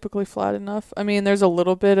 It's typically flat enough. I mean, there's a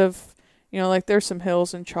little bit of, there's some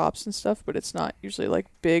hills and chops and stuff, but it's not usually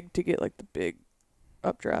big to get the big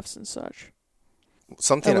updrafts and such.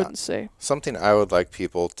 Something I wouldn't say. Something I would like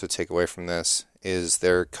people to take away from this is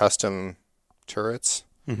their custom turrets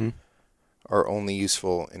are only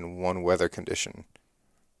useful in one weather condition.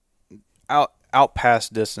 Out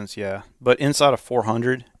past distance, yeah. But inside of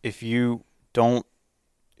 400, if you've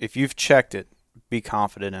checked it, be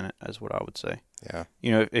confident in it, is what I would say. Yeah.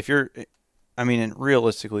 And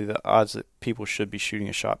realistically, the odds that people should be shooting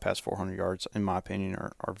a shot past 400 yards, in my opinion,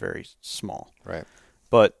 are very small. Right.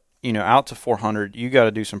 But, out to 400, you got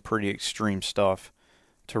to do some pretty extreme stuff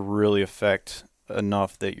to really affect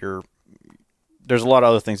enough that there's a lot of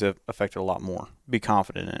other things that affect it a lot more. Be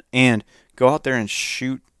confident in it. And go out there and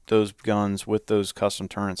shoot those guns with those custom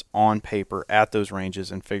turrets on paper at those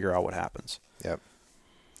ranges and figure out what happens. Yep.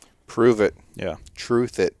 Prove it. Yeah.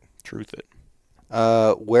 Truth it.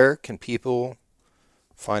 Where can people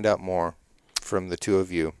find out more from the two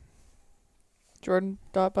of you?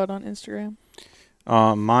 Jordan.bud on Instagram.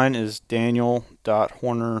 Mine is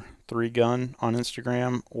daniel.horner3gun on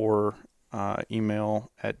Instagram, or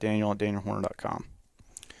email at daniel@danielhorner.com.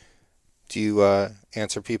 Do you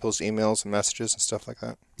answer people's emails and messages and stuff like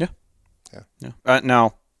that? Yeah.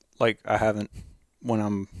 Now, like, I haven't when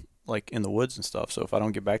I'm like in the woods and stuff. So if I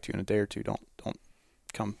don't get back to you in a day or two, don't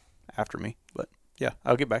come after me. But yeah,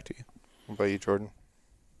 I'll get back to you. What about you, Jordan?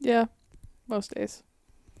 Yeah, most days.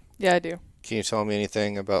 Yeah, I do. Can you tell me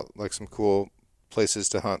anything about like some cool places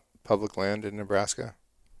to hunt public land in Nebraska?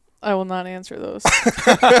 I will not answer those.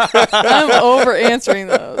 I'm over answering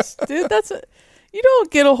those. Dude, you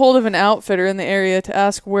don't get a hold of an outfitter in the area to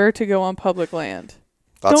ask where to go on public land.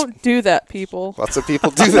 Don't do that, people. Lots of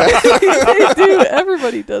people do that. They do.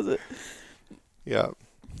 Everybody does it. Yeah.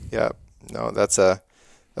 No, that's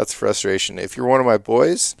frustration. If you're one of my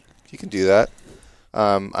boys, you can do that.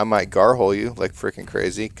 I might garhole you like freaking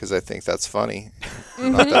crazy because I think that's funny.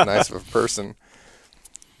 I'm not that nice of a person.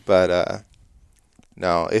 But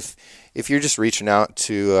no, if you're just reaching out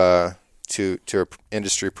to an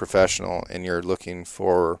industry professional and you're looking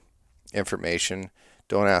for information,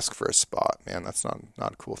 don't ask for a spot, man. That's not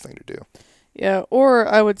a cool thing to do. Yeah, or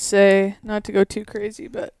I would say, not to go too crazy,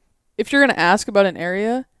 but if you're going to ask about an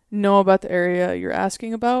area, know about the area you're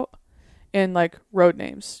asking about and, like, road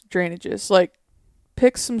names, drainages. Like,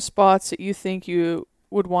 pick some spots that you think you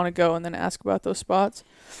would want to go and then ask about those spots.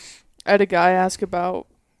 I had a guy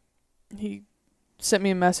he sent me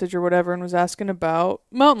a message or whatever and was asking about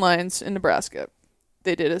mountain lions in Nebraska.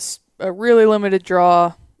 They did a really limited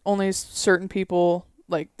draw, only certain people.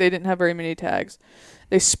 Like, they didn't have very many tags.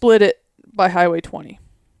 They split it by Highway 20.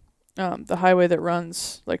 The highway that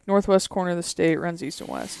runs, like, northwest corner of the state runs east and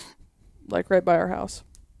west, like, right by our house.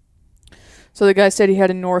 So the guy said he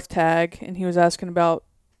had a north tag, and he was asking about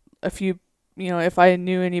a few, if I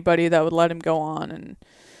knew anybody that would let him go on.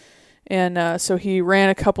 And so he ran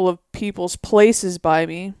a couple of people's places by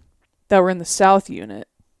me that were in the south unit.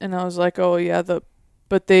 And I was like, oh, yeah,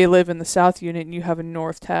 but they live in the south unit and you have a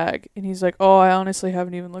north tag. And he's like, oh, I honestly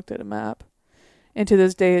haven't even looked at a map. And to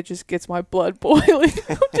this day, it just gets my blood boiling.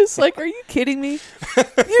 I'm just like, are you kidding me?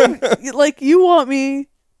 You want me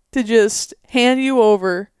to just hand you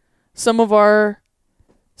over some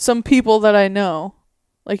people that I know.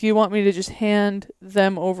 Like, you want me to just hand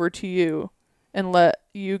them over to you and let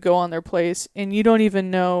you go on their place, and you don't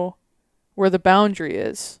even know where the boundary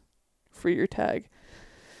is for your tag.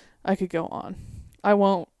 I could go on. I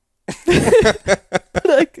won't. But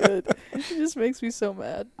I could. It just makes me so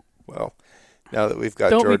mad. Well, now that we've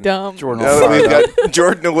got Don't Jordan. be dumb. Jordan, Now that we've got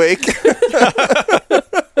Jordan awake.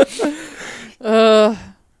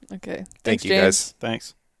 Okay. Thank you, James. guys.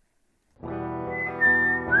 Thanks.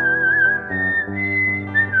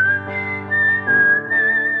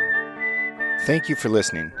 Thank you for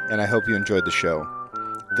listening, and I hope you enjoyed the show.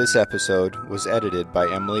 This episode was edited by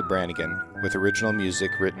Emily Brannigan, with original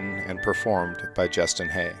music written and performed by Justin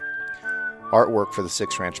Hay. Artwork for the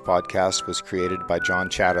Six Ranch podcast was created by John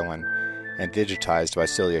Chatterlin and digitized by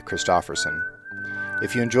Celia Christofferson.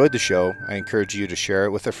 If you enjoyed the show, I encourage you to share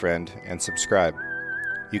it with a friend and subscribe.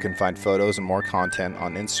 You can find photos and more content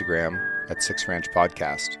on Instagram at Six Ranch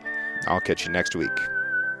Podcast. I'll catch you next week.